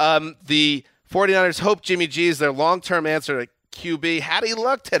 the 49ers hope Jimmy G is their long-term answer to QB. How'd he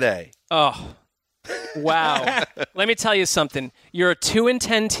look today? Oh, wow. Let me tell you something. You're a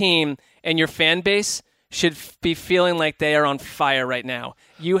 2-10 team, and your fan base should be feeling like they are on fire right now.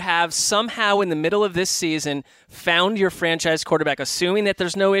 You have somehow in the middle of this season found your franchise quarterback, assuming that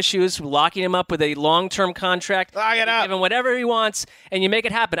there's no issues, locking him up with a long-term contract, lock it up, give him whatever he wants, and you make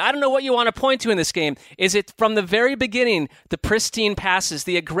it happen. I don't know what you want to point to in this game. Is it from the very beginning, the pristine passes,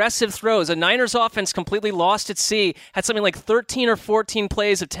 the aggressive throws? A Niners offense completely lost at sea, had something like 13 or 14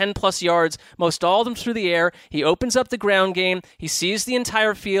 plays of 10-plus yards, most all of them through the air. He opens up the ground game. He sees the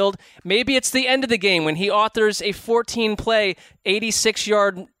entire field. Maybe it's the end of the game when he authors a 14-play,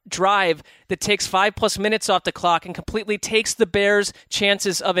 86-yard drive that takes 5+ minutes off the clock and completely takes the Bears'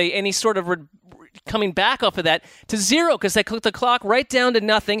 chances of any sort of coming back off of that to zero because they cooked the clock right down to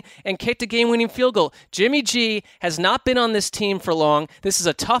nothing and kicked a game-winning field goal. Jimmy G has not been on this team for long. This is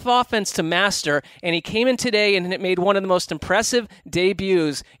a tough offense to master, and he came in today and it made one of the most impressive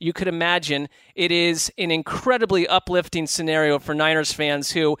debuts you could imagine. It is an incredibly uplifting scenario for Niners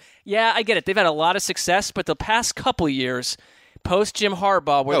fans who, yeah, I get it. They've had a lot of success, but the past couple years, post Jim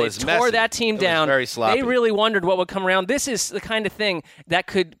Harbaugh, where they tore that team down, they really wondered what would come around. This is the kind of thing that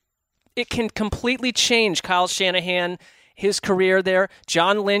can completely change Kyle Shanahan, his career there.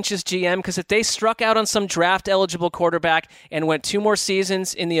 John Lynch is GM, because if they struck out on some draft-eligible quarterback and went 2 more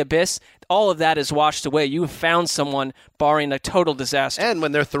seasons in the abyss, all of that is washed away. You have found someone barring a total disaster. And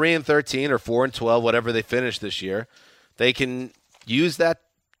when they're 3-13 or 4-12, whatever they finish this year, they can use that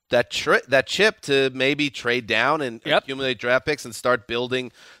chip to maybe trade down and accumulate draft picks and start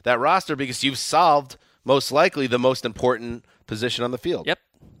building that roster, because you've solved most likely the most important position on the field. Yep.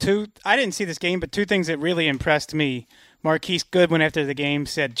 I didn't see this game, but 2 things that really impressed me. Marquise Goodwin after the game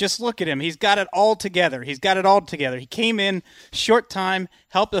said, just look at him. He's got it all together. He came in short time,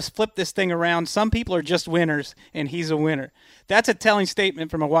 helped us flip this thing around. Some people are just winners, and he's a winner. That's a telling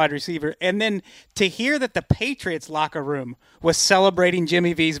statement from a wide receiver. And then to hear that the Patriots locker room was celebrating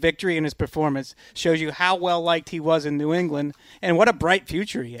Jimmy V's victory and his performance shows you how well-liked he was in New England and what a bright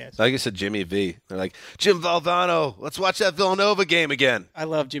future he has. Like I said, Jimmy V. They're like, Jim Valvano, let's watch that Villanova game again. I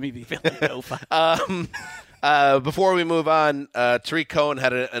love Jimmy V. Villanova. Before we move on, Tariq Cohen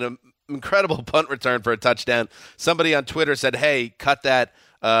had an incredible punt return for a touchdown. Somebody on Twitter said, hey, cut that,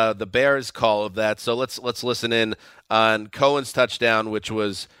 the Bears call of that. So let's listen in on Cohen's touchdown, which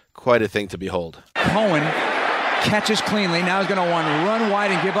was quite a thing to behold. Cohen catches cleanly. Now he's going to want to run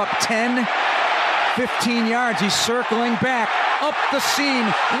wide and give up 10, 15 yards. He's circling back up the seam,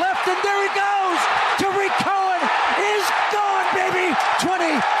 left, and there he goes. Tariq Cohen is gone, baby.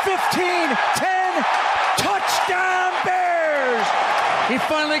 20, 15, 10. Touchdown Bears! He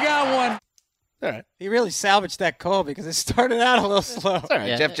finally got one. All right. He really salvaged that call because it started out a little slow. All right.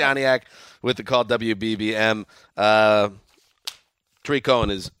 Yeah. Jeff Joniak with the call WBBM. Tariq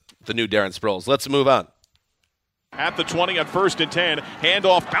Cohen is the new Darren Sproles. Let's move on. At the 20 on 1st and 10.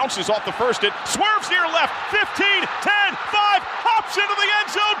 Handoff bounces off the first. It swerves near left. 15, 10, 5. Hops into the end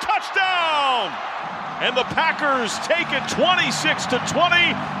zone. Touchdown! And the Packers take it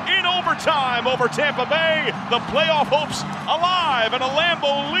 26-20 in overtime over Tampa Bay. The playoff hopes alive, and a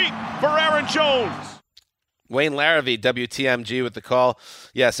Lambeau leap for Aaron Jones. Wayne Larrivee, WTMG with the call.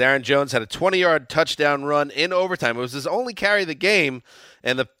 Yes, Aaron Jones had a 20-yard touchdown run in overtime. It was his only carry of the game,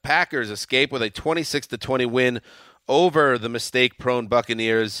 and the Packers escape with a 26-20 win over the mistake-prone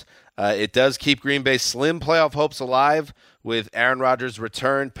Buccaneers. It does keep Green Bay's slim playoff hopes alive with Aaron Rodgers'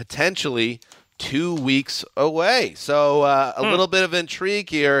 return potentially 2 weeks away. So a little bit of intrigue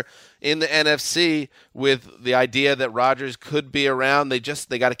here in the NFC with the idea that Rodgers could be around. They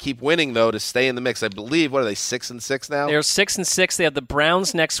got to keep winning, though, to stay in the mix. I believe, what are they, 6-6 now? They're 6-6. They have the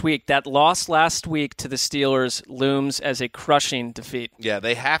Browns next week. That loss last week to the Steelers looms as a crushing defeat. Yeah,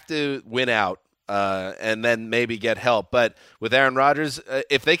 they have to win out. And then maybe get help. But with Aaron Rodgers,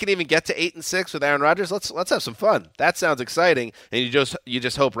 if they can even get to 8-6 with Aaron Rodgers, let's have some fun. That sounds exciting. And you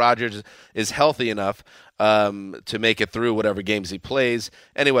just hope Rodgers is healthy enough to make it through whatever games he plays.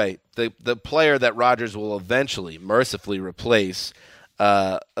 Anyway, the player that Rodgers will eventually mercifully replace,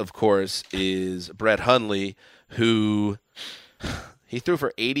 of course, is Brett Hundley, who he threw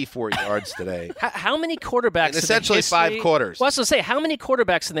for 84 yards today. How many quarterbacks? In essentially 5 quarters. Well, I was going to say, how many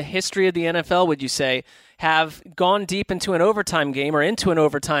quarterbacks in the history of the NFL would you say have gone deep into an overtime game or into an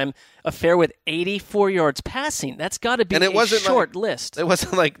overtime affair with 84 yards passing? That's got to be a short list. It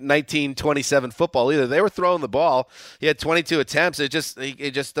wasn't like 1927 football either. They were throwing the ball. He had 22 attempts. It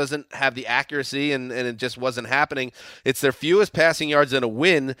just doesn't have the accuracy, and it just wasn't happening. It's their fewest passing yards in a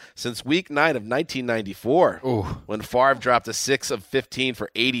win since Week 9 of 1994, when Favre dropped a 6 of 15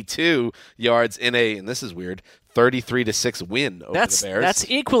 for 82 yards in and this is weird, 33-6 win over the Bears. That's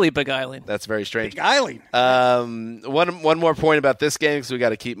equally beguiling. That's very strange. Beguiling. One more point about this game, because we got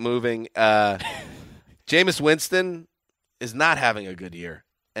to keep moving. Jameis Winston is not having a good year,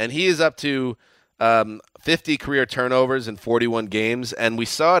 and he is up to 50 career turnovers in 41 games, and we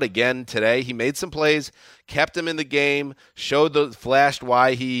saw it again today. He made some plays, kept him in the game, flashed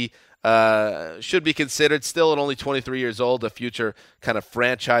why he should be considered, still at only 23 years old, a future kind of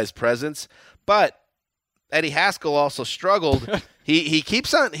franchise presence. But Eddie Haskell also struggled. He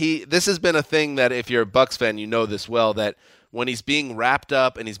keeps on. This has been a thing that if you're a Bucs fan, you know this well, that when he's being wrapped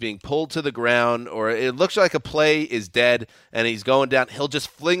up and he's being pulled to the ground, or it looks like a play is dead and he's going down, he'll just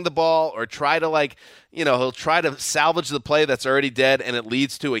fling the ball or try to he'll try to salvage the play that's already dead, and it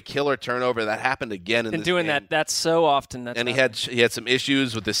leads to a killer turnover. That happened again in this doing game. that's so often. He had some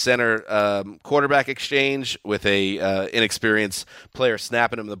issues with the center quarterback exchange with a inexperienced player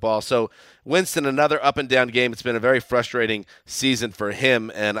snapping him the ball. So Winston, another up and down game. It's been a very frustrating season for him,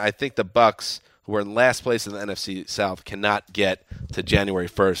 and I think the Bucs, who are in last place in the NFC South, cannot get to January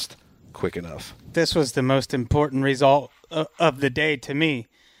 1st quick enough. This was the most important result of the day to me.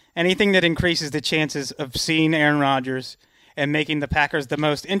 Anything that increases the chances of seeing Aaron Rodgers and making the Packers the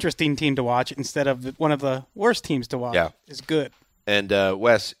most interesting team to watch instead of one of the worst teams to watch is good. And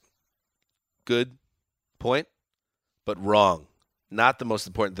Wes, good point, but wrong. Not the most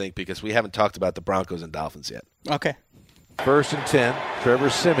important thing because we haven't talked about the Broncos and Dolphins yet. Okay. 1st and 10. Trevor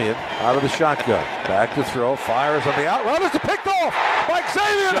Siemian out of the shotgun. Back to throw. Fires on the out. Well, it's picked off by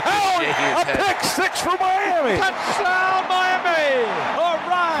Xavier Howard. A pick 6 for Miami. Touchdown, Miami. All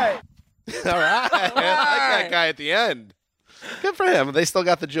right. All right. I like that guy at the end. Good for him. They still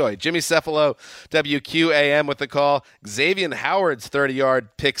got the joy. Jimmy Cefalo, WQAM with the call. Xavier Howard's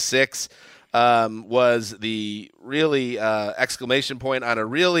 30-yard pick 6 was the really exclamation point on a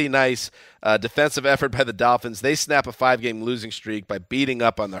really nice defensive effort by the Dolphins. They snap a 5-game losing streak by beating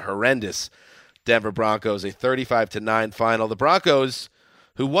up on the horrendous Denver Broncos, a 35-9 final. The Broncos,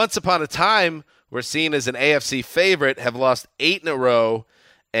 who once upon a time were seen as an AFC favorite, have lost 8 in a row.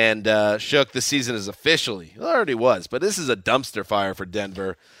 And shook the season is officially. Well, it already was, but this is a dumpster fire for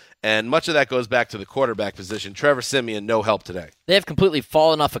Denver. And much of that goes back to the quarterback position. Trevor Siemian, no help today. They have completely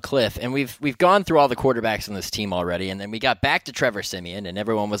fallen off a cliff, and we've gone through all the quarterbacks in this team already, and then we got back to Trevor Siemian, and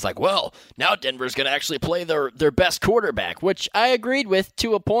everyone was like, well, now Denver's going to actually play their best quarterback, which I agreed with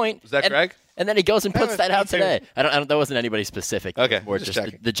to a point. Was that Greg? And then he goes and puts that out today. I don't. That wasn't anybody specific. Okay, or just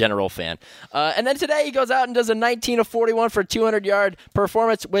the general fan. And then today he goes out and does a 19 of 41 for a 200-yard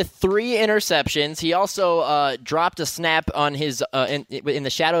performance with 3 interceptions. He also dropped a snap on his in the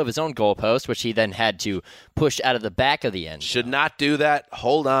shadow of his own goalpost, which he then had to push out of the back of the end. Should not do that.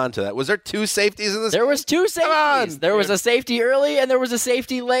 Hold on to that. Was there 2 safeties in this? There was 2 safeties. There was a safety early and there was a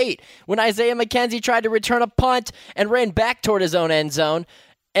safety late. When Isaiah McKenzie tried to return a punt and ran back toward his own end zone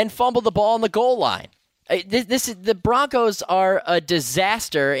and fumbled the ball on the goal line. The Broncos are a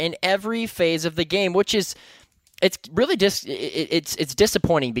disaster in every phase of the game, which is it's really it's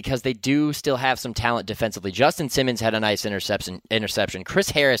disappointing because they do still have some talent defensively. Justin Simmons had a nice interception. Chris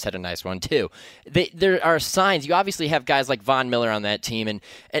Harris had a nice one too. There are signs. You obviously have guys like Von Miller on that team, and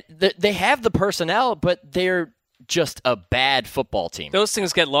they have the personnel, but they're just a bad football team. Those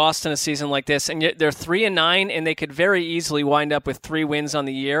things get lost in a season like this, and they're 3-9, and they could very easily wind up with 3 wins on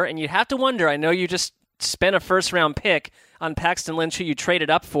the year. And you'd have to wonder. I know you just spent a first-round pick on Paxton Lynch, who you traded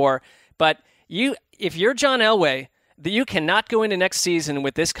up for, but if you're John Elway, you cannot go into next season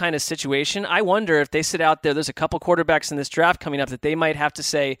with this kind of situation. I wonder if they sit out there. There's a couple quarterbacks in this draft coming up that they might have to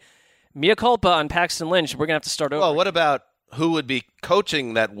say, mea culpa on Paxton Lynch. We're going to have to start over. Well, what about who would be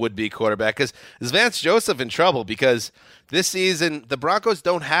coaching that would-be quarterback? Because is Vance Joseph in trouble? Because this season, the Broncos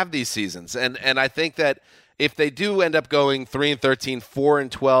don't have these seasons. And I think that if they do end up going 3-13,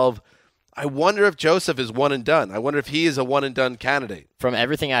 4-12, I wonder if Joseph is one and done. I wonder if he is a one-and-done candidate. From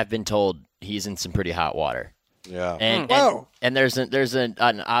everything I've been told, he's in some pretty hot water. Yeah. And there's an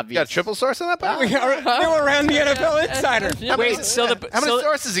obvious. You got a triple source on that? They were around the NFL Insider. How many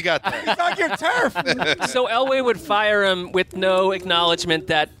sources he got there? He's on your turf. So Elway would fire him with no acknowledgement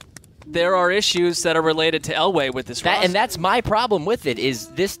that there are issues that are related to Elway with this roster. And that's my problem with it, is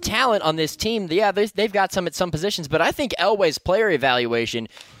this talent on this team. Yeah, they've got some at some positions, but I think Elway's player evaluation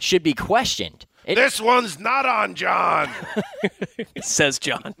should be questioned. This one's not on John, says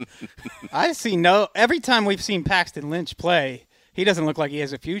John. I see every time we've seen Paxton Lynch play, he doesn't look like he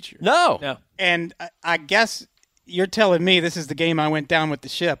has a future. No. And I guess you're telling me this is the game I went down with the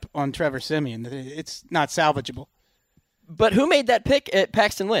ship on Trevor Siemian. It's not salvageable. But who made that pick at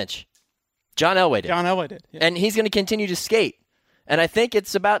Paxton Lynch? John Elway did. John Elway did. Yeah. And he's going to continue to skate. And I think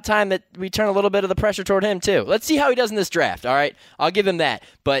it's about time that we turn a little bit of the pressure toward him, too. Let's see how he does in this draft, all right? I'll give him that.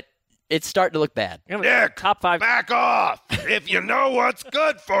 But it's starting to look bad. Nick, top 5. Back off if you know what's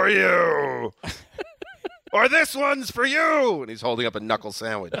good for you. Or this one's for you. And he's holding up a knuckle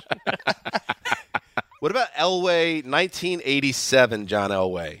sandwich. What about Elway, 1987 John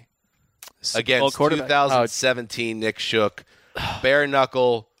Elway? Against 2017 Nick Shook. Bare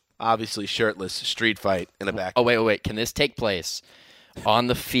knuckle, obviously shirtless, street fight in a back. Oh, wait. Can this take place on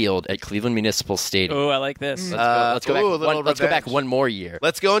the field at Cleveland Municipal Stadium? Oh, I like this. Let's go back one more year.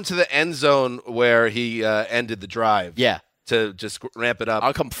 Let's go into the end zone where he ended the drive. Yeah. To just ramp it up.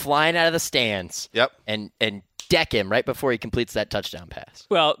 I'll come flying out of the stands. Yep. And deck him right before he completes that touchdown pass.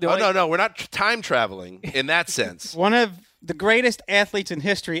 Well, no, we're not time traveling in that sense. One of the greatest athletes in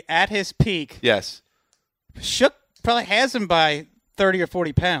history at his peak. Yes. Shook probably has him by 30 or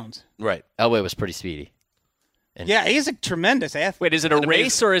 40 pounds. Right. Elway was pretty speedy. Yeah, he's a tremendous athlete. Wait, is it a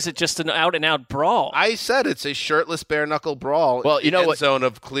race or is it just an out-and-out brawl? I said it's a shirtless bare-knuckle brawl in the end zone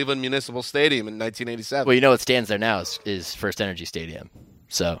of Cleveland Municipal Stadium in 1987. Well, you know what stands there now is First Energy Stadium.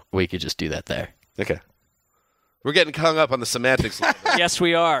 So we could just do that there. Okay. We're getting hung up on the semantics. Yes,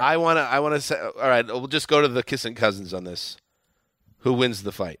 we are. I want to say, all right, we'll just go to the kissing cousins on this. Who wins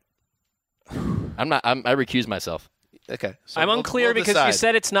the fight? I recuse myself. Okay. So I'm unclear because you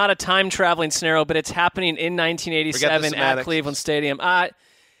said it's not a time-traveling scenario, but it's happening in 1987 at Cleveland Stadium.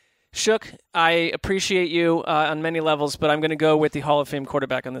 Shook, I appreciate you on many levels, but I'm going to go with the Hall of Fame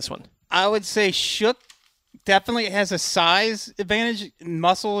quarterback on this one. I would say Shook definitely has a size advantage,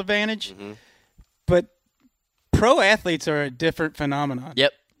 muscle advantage, but pro athletes are a different phenomenon.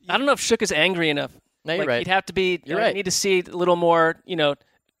 Yep. I don't know if Shook is angry enough. No, you're right. He'd have to be. You're right. Need to see a little more,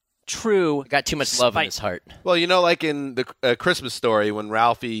 true. Got too much love in his heart. Well, like in the Christmas Story when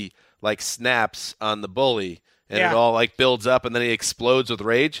Ralphie snaps on the bully and it all builds up and then he explodes with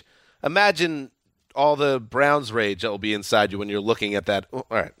rage. Imagine all the Browns rage that will be inside you when you're looking at that. Oh,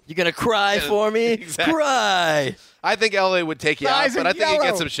 all right. You're going to cry for me? Exactly. Cry. I think LA would take you out, but I think you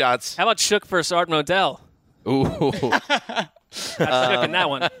get some shots. How about Shook versus Art Modell? Ooh. That's Shook in that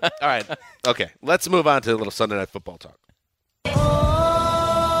one. All right. Okay. Let's move on to a little Sunday Night Football talk.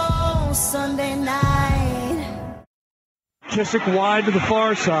 Oh, Sunday night. Kissick wide to the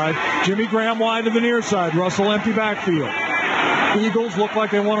far side. Jimmy Graham wide to the near side. Russell empty backfield. Eagles look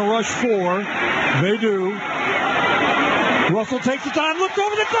like they want to rush 4. They do. Russell takes the time, looks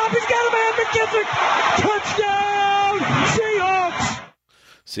over the top. He's got a man. McKissick. Touchdown, Seahawks.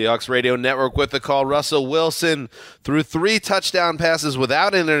 Seahawks Radio Network with the call. Russell Wilson threw 3 touchdown passes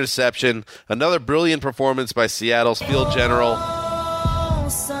without an interception. Another brilliant performance by Seattle's field general.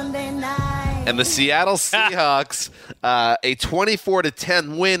 Sunday night. And the Seattle Seahawks, a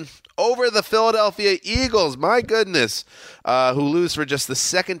 24-10 win over the Philadelphia Eagles. My goodness, who lose for just the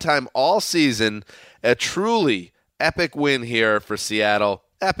second time all season. A truly epic win here for Seattle.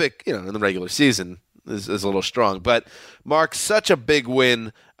 Epic, in the regular season is a little strong. But, Mark, such a big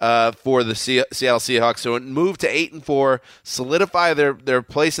win for the Seattle Seahawks. So it moved to 8-4, solidify their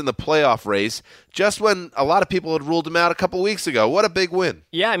place in the playoff race, just when a lot of people had ruled them out a couple weeks ago. What a big win.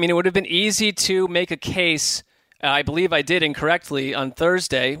 Yeah, it would have been easy to make a case, I believe I did incorrectly on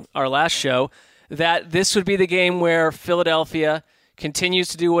Thursday, our last show, that this would be the game where Philadelphia continues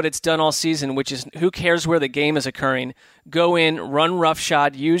to do what it's done all season, which is who cares where the game is occurring. Go in, run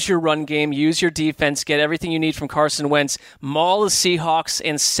roughshod, use your run game, use your defense, get everything you need from Carson Wentz, maul the Seahawks,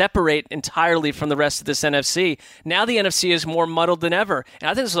 and separate entirely from the rest of this NFC. Now the NFC is more muddled than ever, and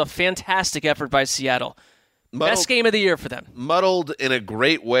I think this was a fantastic effort by Seattle. Best game of the year for them. Muddled in a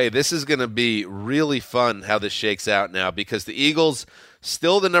great way. This is going to be really fun how this shakes out now because the Eagles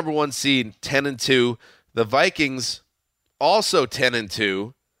still the number 1 seed, 10-2. The Vikings also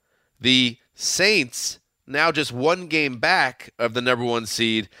 10-2. The Saints now just 1 game back of the number 1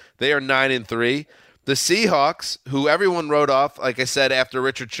 seed. They are 9-3. The Seahawks, who everyone wrote off, like I said, after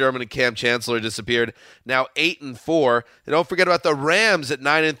Richard Sherman and Cam Chancellor disappeared, now 8-4. And don't forget about the Rams at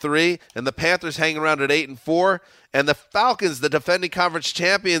 9-3, and the Panthers hanging around at 8-4, and the Falcons, the defending conference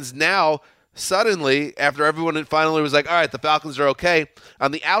champions, now suddenly, after everyone finally was like, all right, the Falcons are okay,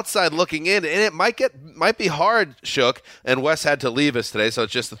 on the outside looking in, and it might be hard, Shook, and Wes had to leave us today, so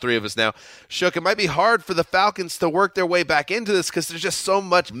it's just the 3 of us now. Shook, it might be hard for the Falcons to work their way back into this because there's just so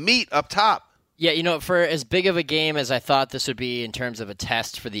much meat up top. Yeah, for as big of a game as I thought this would be in terms of a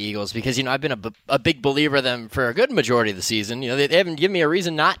test for the Eagles, because, I've been a big believer of them for a good majority of the season. They haven't given me a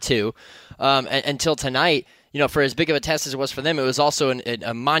reason not to until tonight. For as big of a test as it was for them, it was also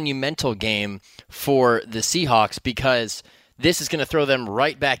a monumental game for the Seahawks because this is going to throw them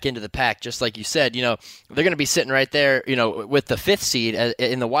right back into the pack, just like you said. They're going to be sitting right there, with the 5th seed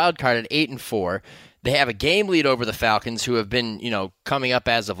in the wild card at 8-4. They have a game lead over the Falcons, who have been, coming up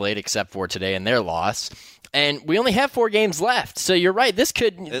as of late, except for today and their loss. And we only have 4 games left. So you're right.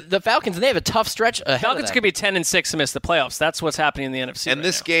 The Falcons, they have a tough stretch ahead Falcons of them. could be 10-6 and miss the playoffs. That's what's happening in the NFC. And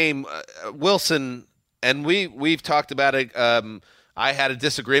this game, Wilson, and we've talked about it. I had a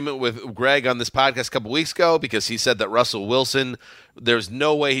disagreement with Greg on this podcast a couple weeks ago because he said that Russell Wilson, there's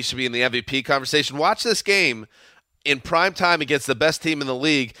no way he should be in the MVP conversation. Watch this game in prime time against the best team in the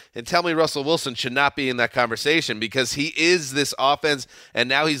league and tell me Russell Wilson should not be in that conversation because he is this offense, and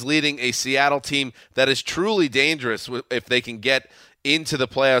now he's leading a Seattle team that is truly dangerous if they can get into the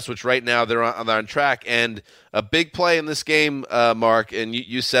playoffs, which right now they're on track. And a big play in this game, Mark, and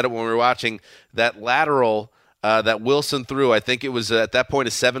you said it when we were watching, that lateral that Wilson threw, I think it was at that point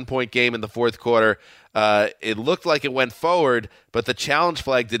a 7-point game in the 4th quarter. It looked like it went forward, but the challenge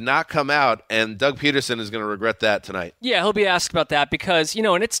flag did not come out, and Doug Peterson is going to regret that tonight. Yeah, he'll be asked about that because,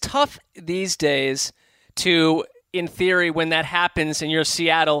 and it's tough these days to in theory, when that happens and you're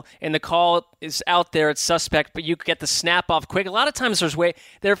Seattle and the call is out there, it's suspect, but you get the snap off quick. A lot of times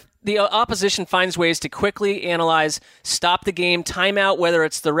the opposition finds ways to quickly analyze, stop the game, timeout, whether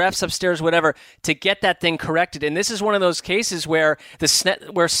it's the refs upstairs, whatever, to get that thing corrected. And this is one of those cases where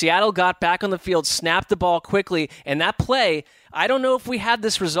where Seattle got back on the field, snapped the ball quickly, and that play, I don't know if we had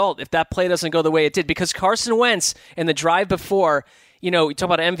this result if that play doesn't go the way it did, because Carson Wentz in the drive before, you talk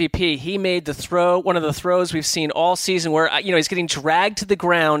about MVP, he made the throw, one of the throws we've seen all season where, he's getting dragged to the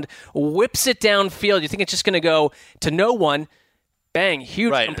ground, whips it downfield. You think it's just going to go to no one. Bang,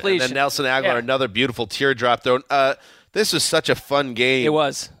 huge completion. And then Nelson Aguilar, another beautiful teardrop throw. This was such a fun game. It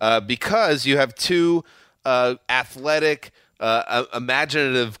was. Because you have two athletic,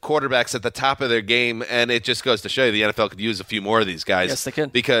 imaginative quarterbacks at the top of their game, and it just goes to show you the NFL could use a few more of these guys. Yes, they can.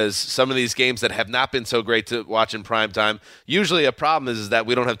 Because some of these games that have not been so great to watch in prime time, usually a problem is that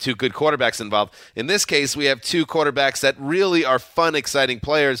we don't have two good quarterbacks involved. In this case, we have two quarterbacks that really are fun, exciting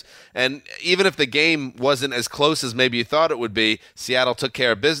players, and even if the game wasn't as close as maybe you thought it would be, Seattle took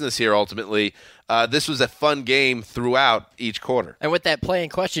care of business here ultimately. This was a fun game throughout each quarter. And with that play in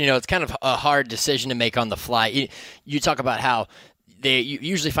question, it's kind of a hard decision to make on the fly. You talk about how they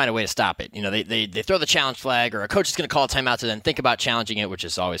usually find a way to stop it. They throw the challenge flag, or a coach is going to call a timeout to then think about challenging it, which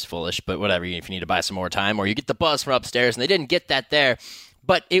is always foolish, but whatever, if you need to buy some more time, or you get the buzz from upstairs, and they didn't get that there.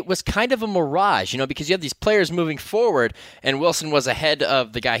 But it was kind of a mirage, because you have these players moving forward, and Wilson was ahead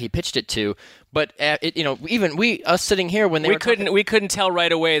of the guy he pitched it to. But even us sitting here when we couldn't tell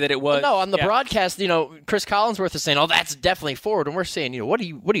right away that it was. Well, no, on the broadcast, Chris Collinsworth is saying, "Oh, that's definitely forward," and we're saying, what are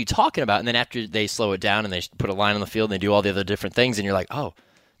you talking about? And then after they slow it down and they put a line on the field and they do all the other different things, and you're like, "Oh,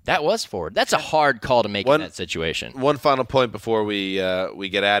 that was forward." That's a hard call to make in that situation. One final point before we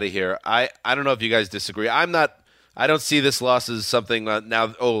get out of here. I don't know if you guys disagree. I don't see this loss as something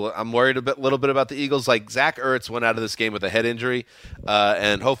now. I'm worried a little bit about the Eagles. Like, Zach Ertz went out of this game with a head injury,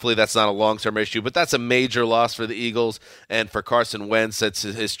 and hopefully that's not a long-term issue. But that's a major loss for the Eagles and for Carson Wentz. That's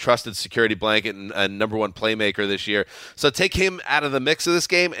his trusted security blanket and number one playmaker this year. So take him out of the mix of this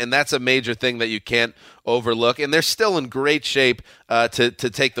game, and that's a major thing that you can't overlook. And they're still in great shape to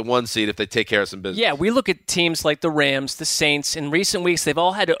take the 1 seed if they take care of some business. Yeah, we look at teams like the Rams, the Saints. In recent weeks, they've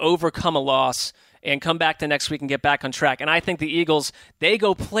all had to overcome a loss and come back the next week and get back on track. And I think the Eagles, they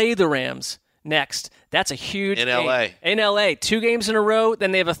go play the Rams next. That's a huge in game. LA. In LA. 2 games in a row.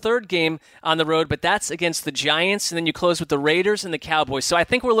 Then they have a third game on the road, but that's against the Giants. And then you close with the Raiders and the Cowboys. So I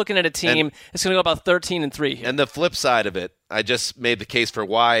think we're looking at a team that's going to go about 13-3 here. And the flip side of it, I just made the case for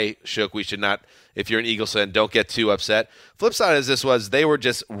why, Shook, we should not, if you're an Eagles fan, don't get too upset. Flip side of this was they were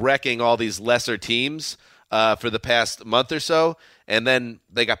just wrecking all these lesser teams for the past month or so, and then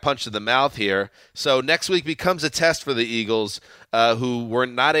they got punched in the mouth here. So next week becomes a test for the Eagles, who were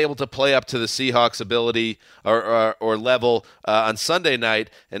not able to play up to the Seahawks' ability or level on Sunday night,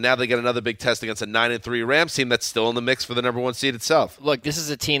 and now they get another big test against a 9-3 Rams team that's still in the mix for the number 1 seed itself. Look, this is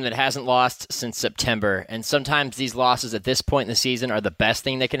a team that hasn't lost since September, and sometimes these losses at this point in the season are the best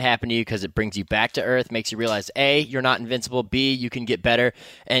thing that can happen to you because it brings you back to earth, makes you realize, A, you're not invincible, B, you can get better,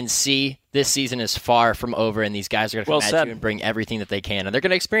 and C, this season is far from over, and these guys are going to come at you and bring everything that they can, and they're going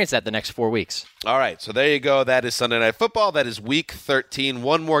to experience that the next 4 weeks. All right, so there you go. That is Sunday Night Football. That is Week 13.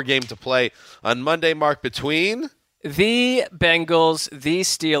 One more game to play on Monday, Mark, between the Bengals, the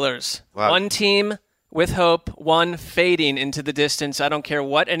Steelers. Wow. One team with hope, one fading into the distance. I don't care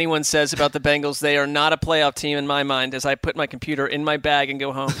what anyone says about the Bengals. They are not a playoff team in my mind as I put my computer in my bag and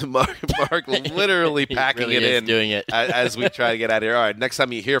go home. Mark literally packing really it in doing it. as we try to get out of here. All right, next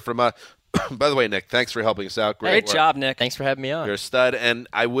time you hear from us, by the way, Nick, thanks for helping us out. Great job, Nick. Thanks for having me on. You're a stud, and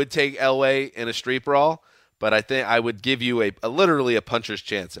I would take Elway in a street brawl, but I think I would give you literally a puncher's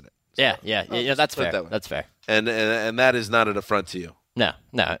chance in it. So, yeah, that's fair. That's fair. And that is not an affront to you. No,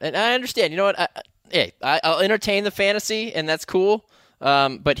 and I understand. You know what? I'll entertain the fantasy, and that's cool.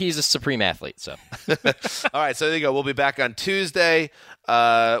 But he's a supreme athlete, so. All right, so there you go. We'll be back on Tuesday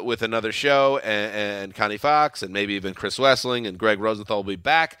with another show, and Connie Fox, and maybe even Chris Wessling, and Greg Rosenthal will be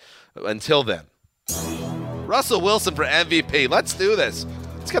back. Until then, Russell Wilson for MVP. Let's do this.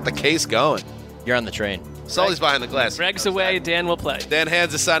 Let's get the case going. You're on the train. Sully's behind the glass. Greg's away. Dan will play. Dan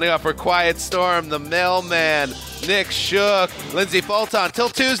Hands is signing off for Quiet Storm, the mailman, Nick Shook, Lindsey Fulton. Till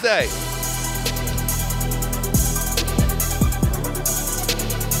Tuesday.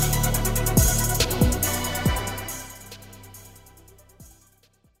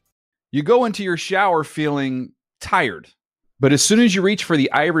 You go into your shower feeling tired, but as soon as you reach for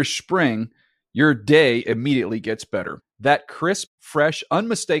the Irish Spring, your day immediately gets better. That crisp, fresh,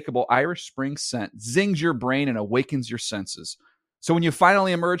 unmistakable Irish Spring scent zings your brain and awakens your senses. So when you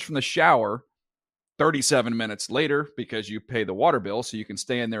finally emerge from the shower, 37 minutes later, because you pay the water bill so you can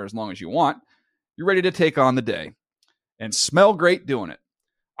stay in there as long as you want, you're ready to take on the day and smell great doing it.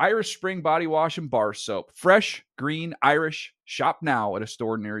 Irish Spring Body Wash and Bar Soap. Fresh, green, Irish. Shop now at a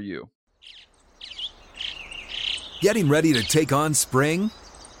store near you. Getting ready to take on spring?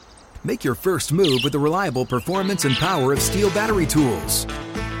 Make your first move with the reliable performance and power of Steel battery tools.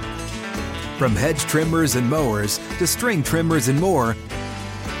 From hedge trimmers and mowers to string trimmers and more,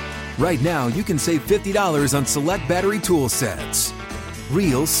 right now you can save $50 on select battery tool sets.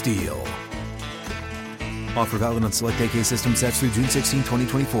 Real Steel. Offer valid on select AK system sets through June 16,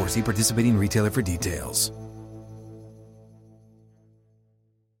 2024. See participating retailer for details.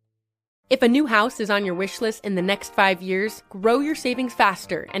 If a new house is on your wish list in the next 5 years, grow your savings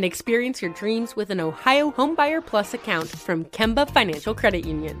faster and experience your dreams with an Ohio Homebuyer Plus account from Kemba Financial Credit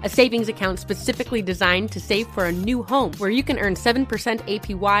Union. A savings account specifically designed to save for a new home, where you can earn 7%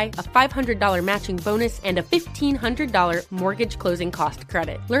 APY, a $500 matching bonus, and a $1,500 mortgage closing cost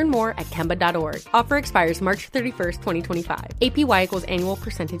credit. Learn more at Kemba.org. Offer expires March 31st, 2025. APY equals annual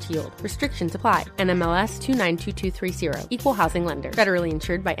percentage yield. Restrictions apply. NMLS 292230. Equal housing lender. Federally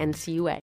insured by NCUA.